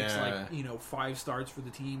 where he makes Yeah. 5 starts for the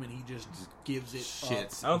team and he just gives it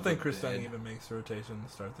Shits. I don't think Chris Dunn even makes the rotation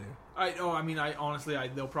to start the year.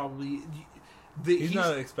 They'll probably. He's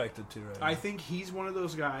not expected to, right? I think he's one of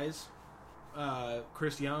those guys.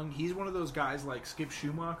 Chris Young, he's one of those guys like Skip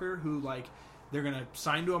Schumacher, who like they're gonna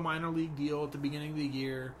sign to a minor league deal at the beginning of the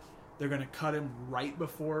year. They're gonna cut him right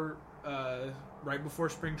before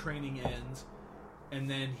spring training ends, and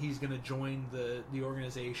then he's gonna join the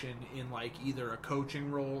organization in like either a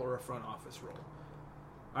coaching role or a front office role.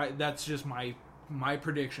 That's just my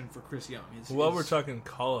prediction for Chris Young. While we're talking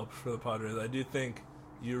call-ups for the Padres, I do think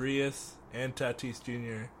Urias and Tatis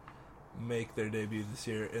Jr. make their debut this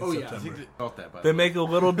year in September. I think they felt that. They make a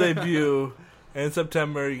little debut in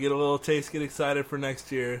September. You get a little taste, get excited for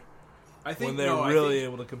next year. I think when they're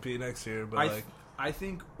able to compete next year. But I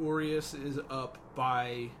think Urias is up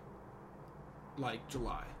by like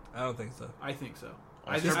July. I don't think so. I think so.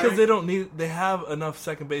 Just because they have enough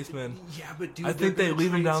second basemen. Yeah, but dude, I think they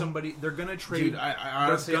leave him down. Somebody, they're gonna trade. Dude,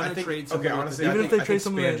 I think trade somebody. Okay, honestly, even if they trade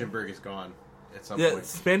somebody, Spangenberg is gone at some point.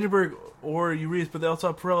 Spangenberg or Urias, but they also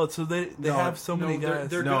have Perella, so they have so many guys.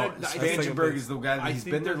 Spangenberg is the guy that he's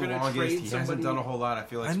been there the longest. He hasn't done a whole lot. I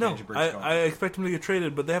feel like Spangenberg's gone. I expect him to get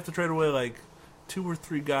traded, but they have to trade away like 2 or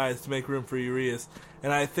 3 guys to make room for Urias,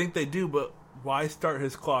 and I think they do. But why start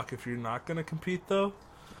his clock if you're not going to compete, though?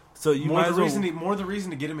 So you might as well more the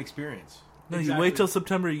reason to get him experience. No, you wait till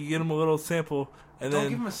September. You get him a little sample, and don't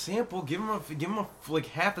then give him a sample. Give him a like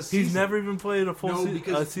half a season. He's never even played a full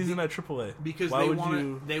season at AAA. Because why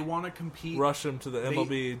they want to compete. Rush him to the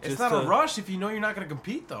MLB. It's not a rush if you know you're not going to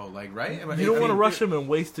compete, though. Like, right? You don't want to rush him and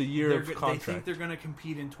waste a year of contract. They think they're going to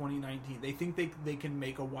compete in 2019. They think they can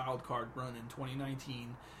make a wild card run in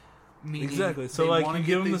 2019. Exactly. So like you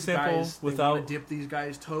give him the sample without dip these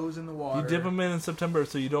guys' toes in the water. You dip him in September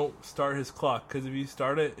so you don't start his clock. Because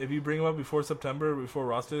if you bring him up before September, before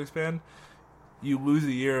rosters expand, you lose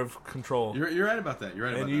a year of control. You're right about that.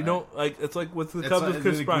 And you don't like it's like with the Cubs with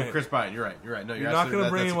Chris Bryant. Chris Bryant, you're right. No, you're not going to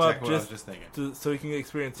bring him up just thinking. So he can get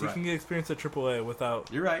experience. Right. He can get experience at AAA without.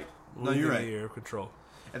 You're right. No, you're right. A year of control.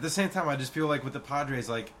 At the same time, I just feel like with the Padres,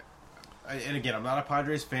 like, and again, I'm not a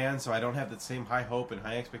Padres fan, so I don't have the same high hope and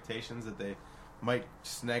high expectations that they might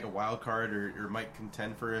snag a wild card or might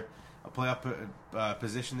contend for a playoff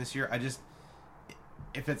position this year.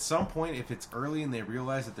 If at some point, if it's early and they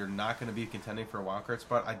realize that they're not going to be contending for a wild card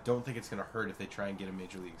spot, I don't think it's going to hurt if they try and get a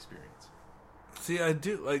major league experience. See, I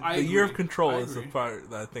do like the year of control is the part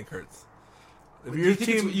that I think hurts. If your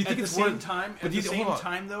team, at the same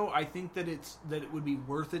time, though, I think that it would be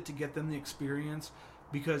worth it to get them the experience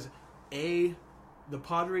because the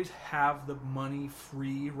Padres have the money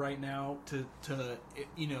free right now to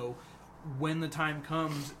when the time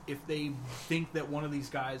comes, if they think that one of these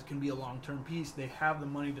guys can be a long-term piece, they have the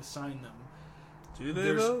money to sign them. Do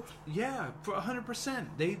they though? Yeah, for 100%.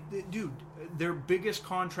 They dude, their biggest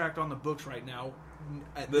contract on the books right now.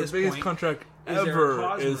 The biggest contract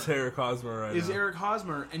ever is Eric Hosmer right now. Is Eric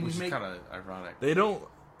Hosmer, and which is kind of ironic. They don't.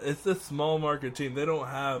 It's a small market team. They don't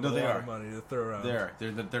have a lot of money to throw around.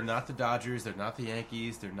 They're not the Dodgers. They're not the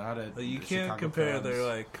Yankees. They're not you can't compare their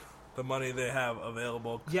like the money they have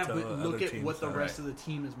available. Yeah, but look at what the rest of the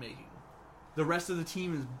team is making. The rest of the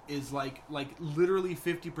team is like literally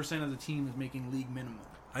 50% of the team is making league minimum.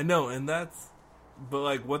 I know, but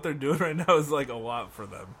like what they're doing right now is like a lot for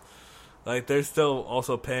them. Like they're still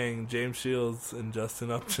also paying James Shields and Justin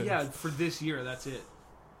Upton. Yeah, for this year, that's it.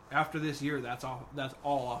 After this year, that's all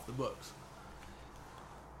off the books.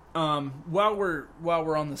 While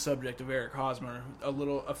we're on the subject of Eric Hosmer,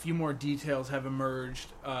 a few more details have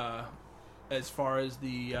emerged as far as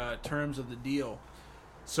the terms of the deal.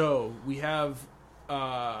 So we have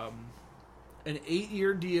an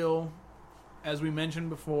 8-year deal, as we mentioned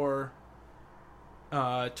before.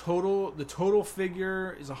 The total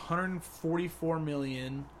figure is $144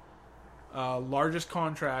 million. Largest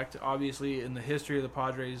contract, obviously, in the history of the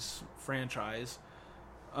Padres franchise.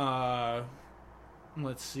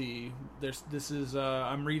 Let's see.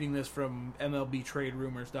 I'm reading this from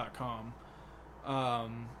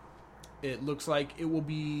MLBTradeRumors.com. It looks like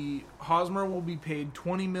Hosmer will be paid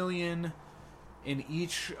 $20 million in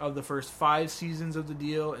each of the first 5 seasons of the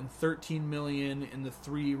deal and $13 million in the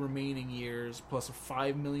 3 remaining years, plus a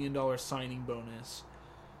 $5 million signing bonus.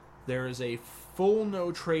 There is a full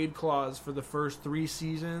no-trade clause for the first 3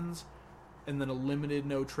 seasons, and then a limited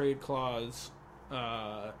no-trade clause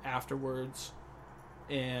afterwards.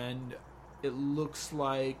 And it looks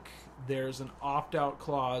like there's an opt-out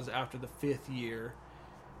clause after the 5th year,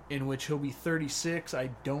 in which he'll be 36. I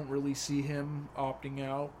don't really see him opting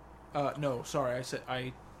out. No, sorry,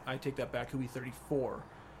 I I take that back. He'll be 34.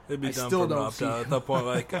 It'd be I dumb still for him to don't opt see out him. at that point.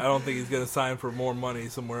 Like, I don't think he's going to sign for more money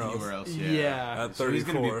somewhere else. Anywhere else, Yeah. At 34. So he's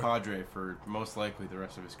going to be Padre for most likely the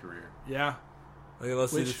rest of his career. Yeah. Like,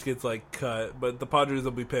 unless he just gets, like, cut. But the Padres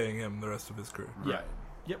will be paying him the rest of his career. Yeah. Right.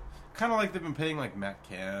 Yep. Kind of like they've been paying like Matt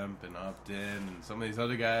Kemp and Upton and some of these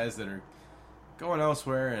other guys that are going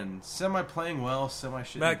elsewhere and semi-playing well,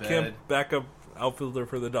 semi-shit Matt in bed. Kemp, backup outfielder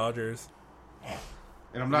for the Dodgers.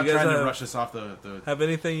 And I'm not You guys trying to rush this off the Have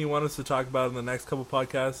anything you want us to talk about in the next couple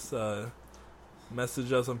podcasts?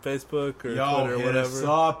 Message us on Facebook or Twitter or hit whatever. us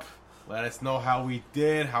up. Let us know how we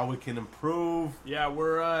did, how we can improve. Yeah,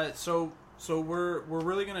 we're so we're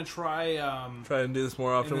really gonna try. Try and do this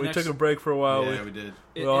more often. the We next- took a break for a while. Yeah, we did.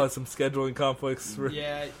 We all had some scheduling conflicts.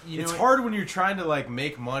 Yeah, It's hard when you're trying to like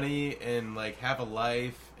make money and like have a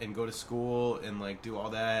life and go to school and like do all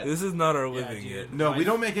that. This is not our Yeah, living dude. yet. No, we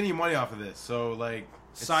don't make any money off of this. So like,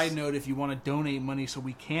 Side note: if you want to donate money so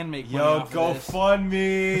we can make money yo, off go of this, fund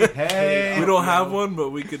me. Hey, We don't have one, but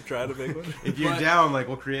we could try to make one. if you're But- down, like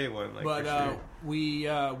we'll create one. Like, but for sure.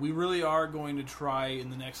 we really are going to try in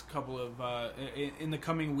the next couple of in the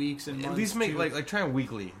coming weeks and months At least make to- like try and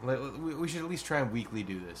weekly. Like we should at least try and weekly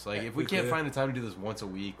do this. Like if we can't weekly. find the time to do this once a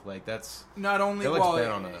week, like that's not only that looks well,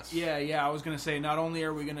 bad on us. Yeah. I was gonna say not only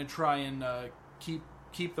are we gonna try and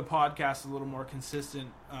keep the podcast a little more consistent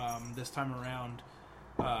this time around,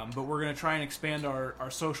 but we're gonna try and expand our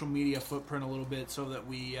social media footprint a little bit so that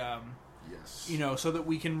we so that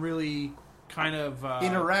we can really kind of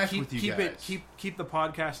Interact keep, with you keep guys. it keep the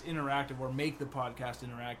podcast interactive or make the podcast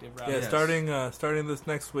interactive. Rather. Yeah, Yes. starting this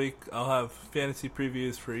next week, I'll have fantasy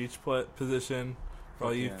previews for each position for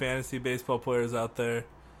all you yeah. fantasy baseball players out there.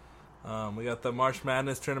 We got the March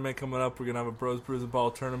Madness tournament coming up. We're gonna have a Bros, Brews, and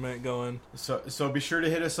Ball tournament going. So be sure to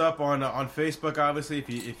hit us up on Facebook. Obviously, if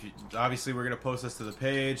you obviously we're gonna post this to the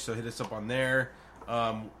page, so hit us up on there.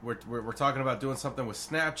 We're talking about doing something with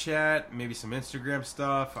Snapchat, maybe some Instagram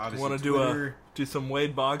stuff. Obviously, Want to Twitter. do some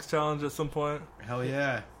Wade Boggs challenge at some point? Hell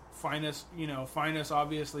yeah! Find us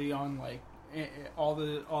obviously on like all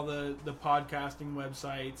the podcasting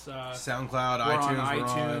websites. SoundCloud, We're on iTunes, we're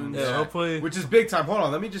iTunes. on, Yeah, hopefully. which is big time. Hold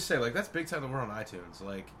on, let me just say, like that's big time that we're on iTunes.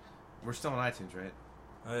 Like we're still on iTunes, right?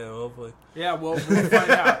 Oh, yeah, hopefully. Yeah, we'll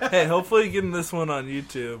find out. Hey, hopefully getting this one on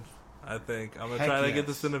YouTube. I think I'm gonna Heck try to yes. get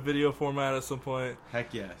this in a video format at some point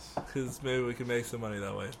Heck yes. because maybe we can make some money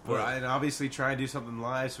that way. And obviously try and do something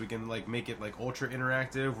live so we can like make it like ultra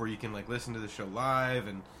interactive where you can like listen to the show live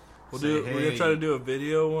and We're gonna try to do a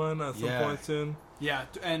video one at some Yeah. point soon. Yeah,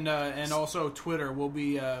 and also Twitter. We'll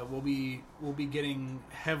be getting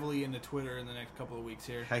heavily into Twitter in the next couple of weeks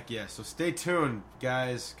here. Heck yeah. So stay tuned,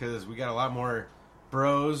 guys, because we got a lot more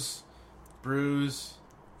Bros, Brews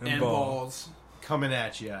And balls. coming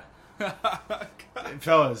at you.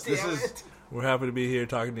 Fellas, this is... We're happy to be here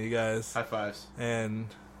talking to you guys, High fives. and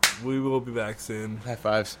we will be back soon. High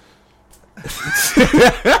fives.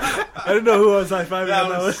 I didn't know who I was high fiving on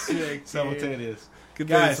that one. sick. Simultaneous. Good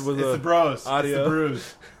Guys, thing it's this was the Bros. audio. It's the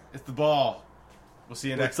Brews. It's the Ball. We'll see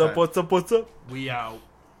you next What's up? time. What's up? What's up? We out.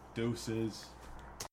 Deuces.